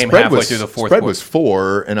one-score game halfway through the fourth quarter. Spread was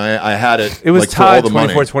 4, and I had it. It was tied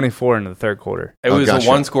 24-24 in the third quarter. It was a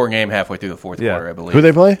one-score game halfway through the fourth quarter, I believe. Who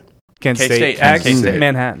they play? Kansas State. K-State.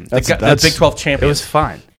 Manhattan. That's the Big 12 champion. It was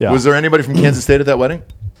fine. Yeah. Was there anybody from Kansas State at that wedding?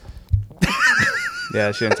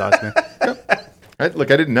 Yeah, she didn't talk to me. Look,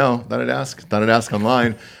 I didn't know. Thought I'd ask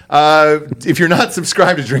online. If you're not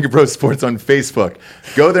subscribed to Drinking Bros Sports on Facebook,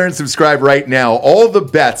 go there and subscribe right now. All the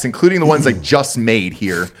bets, including the ones I just made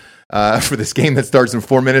here for this game that starts in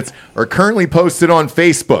 4 minutes, are currently posted on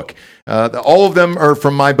Facebook. All of them are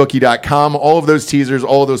from mybookie.com. All of those teasers,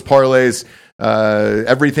 all of those parlays,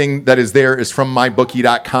 everything that is there is from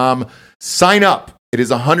mybookie.com. Sign up. It is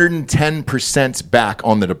 110% back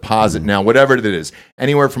on the deposit now, whatever it is,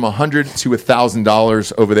 anywhere from $100 to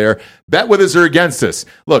 $1,000 over there. Bet with us or against us.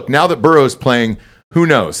 Look, now that Burrow's playing, who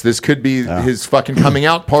knows? This could be his fucking coming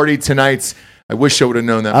out party tonight. I wish I would have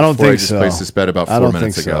known that before I just placed this bet about 4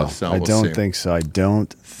 minutes ago. I don't think so. I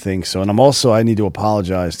don't think so. And I need to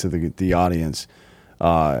apologize to the audience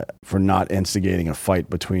for not instigating a fight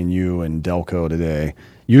between you and Delco today.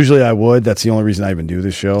 Usually I would. That's the only reason I even do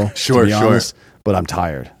this show. Sure. But I'm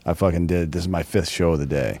tired. I fucking did. This is my 5th show of the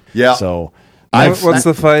day. Yeah. So what's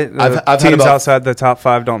the fight? I've teams outside the top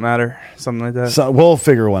 5 don't matter. Something like that. So we'll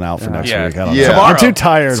figure one out for next week. I don't know. Tomorrow. I'm too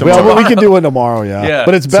tired. Well, we can do it tomorrow. Yeah.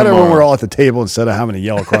 But it's better when we're all at the table instead of having to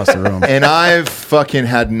yell across the room. And I've fucking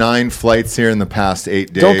had 9 flights here in the past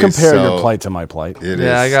 8 days. Don't compare your plight to my plight. It is.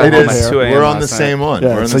 I got one at 2 a.m. We're on the same one.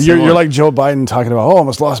 Yeah, so you're like Joe Biden talking about, I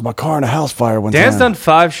almost lost my car in a house fire one time. Dan's done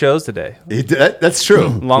 5 shows today. That's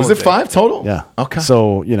true. Was it 5 total? Yeah. Okay.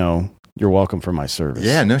 So, you're welcome for my service.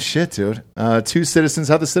 Yeah, no shit, dude. 2 citizens.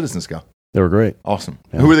 How'd the citizens go? They were great. Awesome.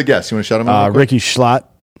 Yeah. Who were the guests? You want to shout them out? Ricky Schlott,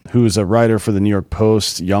 who's a writer for the New York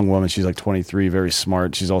Post, young woman. She's like 23, very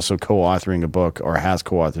smart. She's also co-authoring a book, or has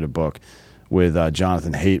co-authored a book, with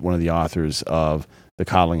Jonathan Haidt, one of the authors of The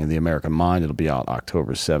Coddling of the American Mind. It'll be out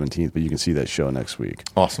October 17th, but you can see that show next week.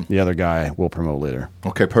 Awesome. The other guy we'll promote later.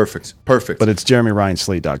 Okay, perfect. But it's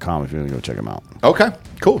JeremyRyanSlate.com if you want to go check him out. Okay,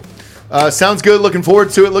 cool. Sounds good. Looking forward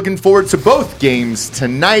to it. Looking forward to both games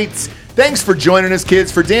tonight. Thanks for joining us,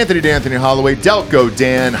 kids. For D'Anthony Holloway, Delco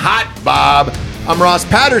Dan, Hot Bob, I'm Ross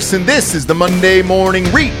Patterson. This is the Monday Morning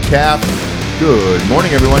Recap. Good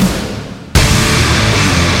morning, everyone.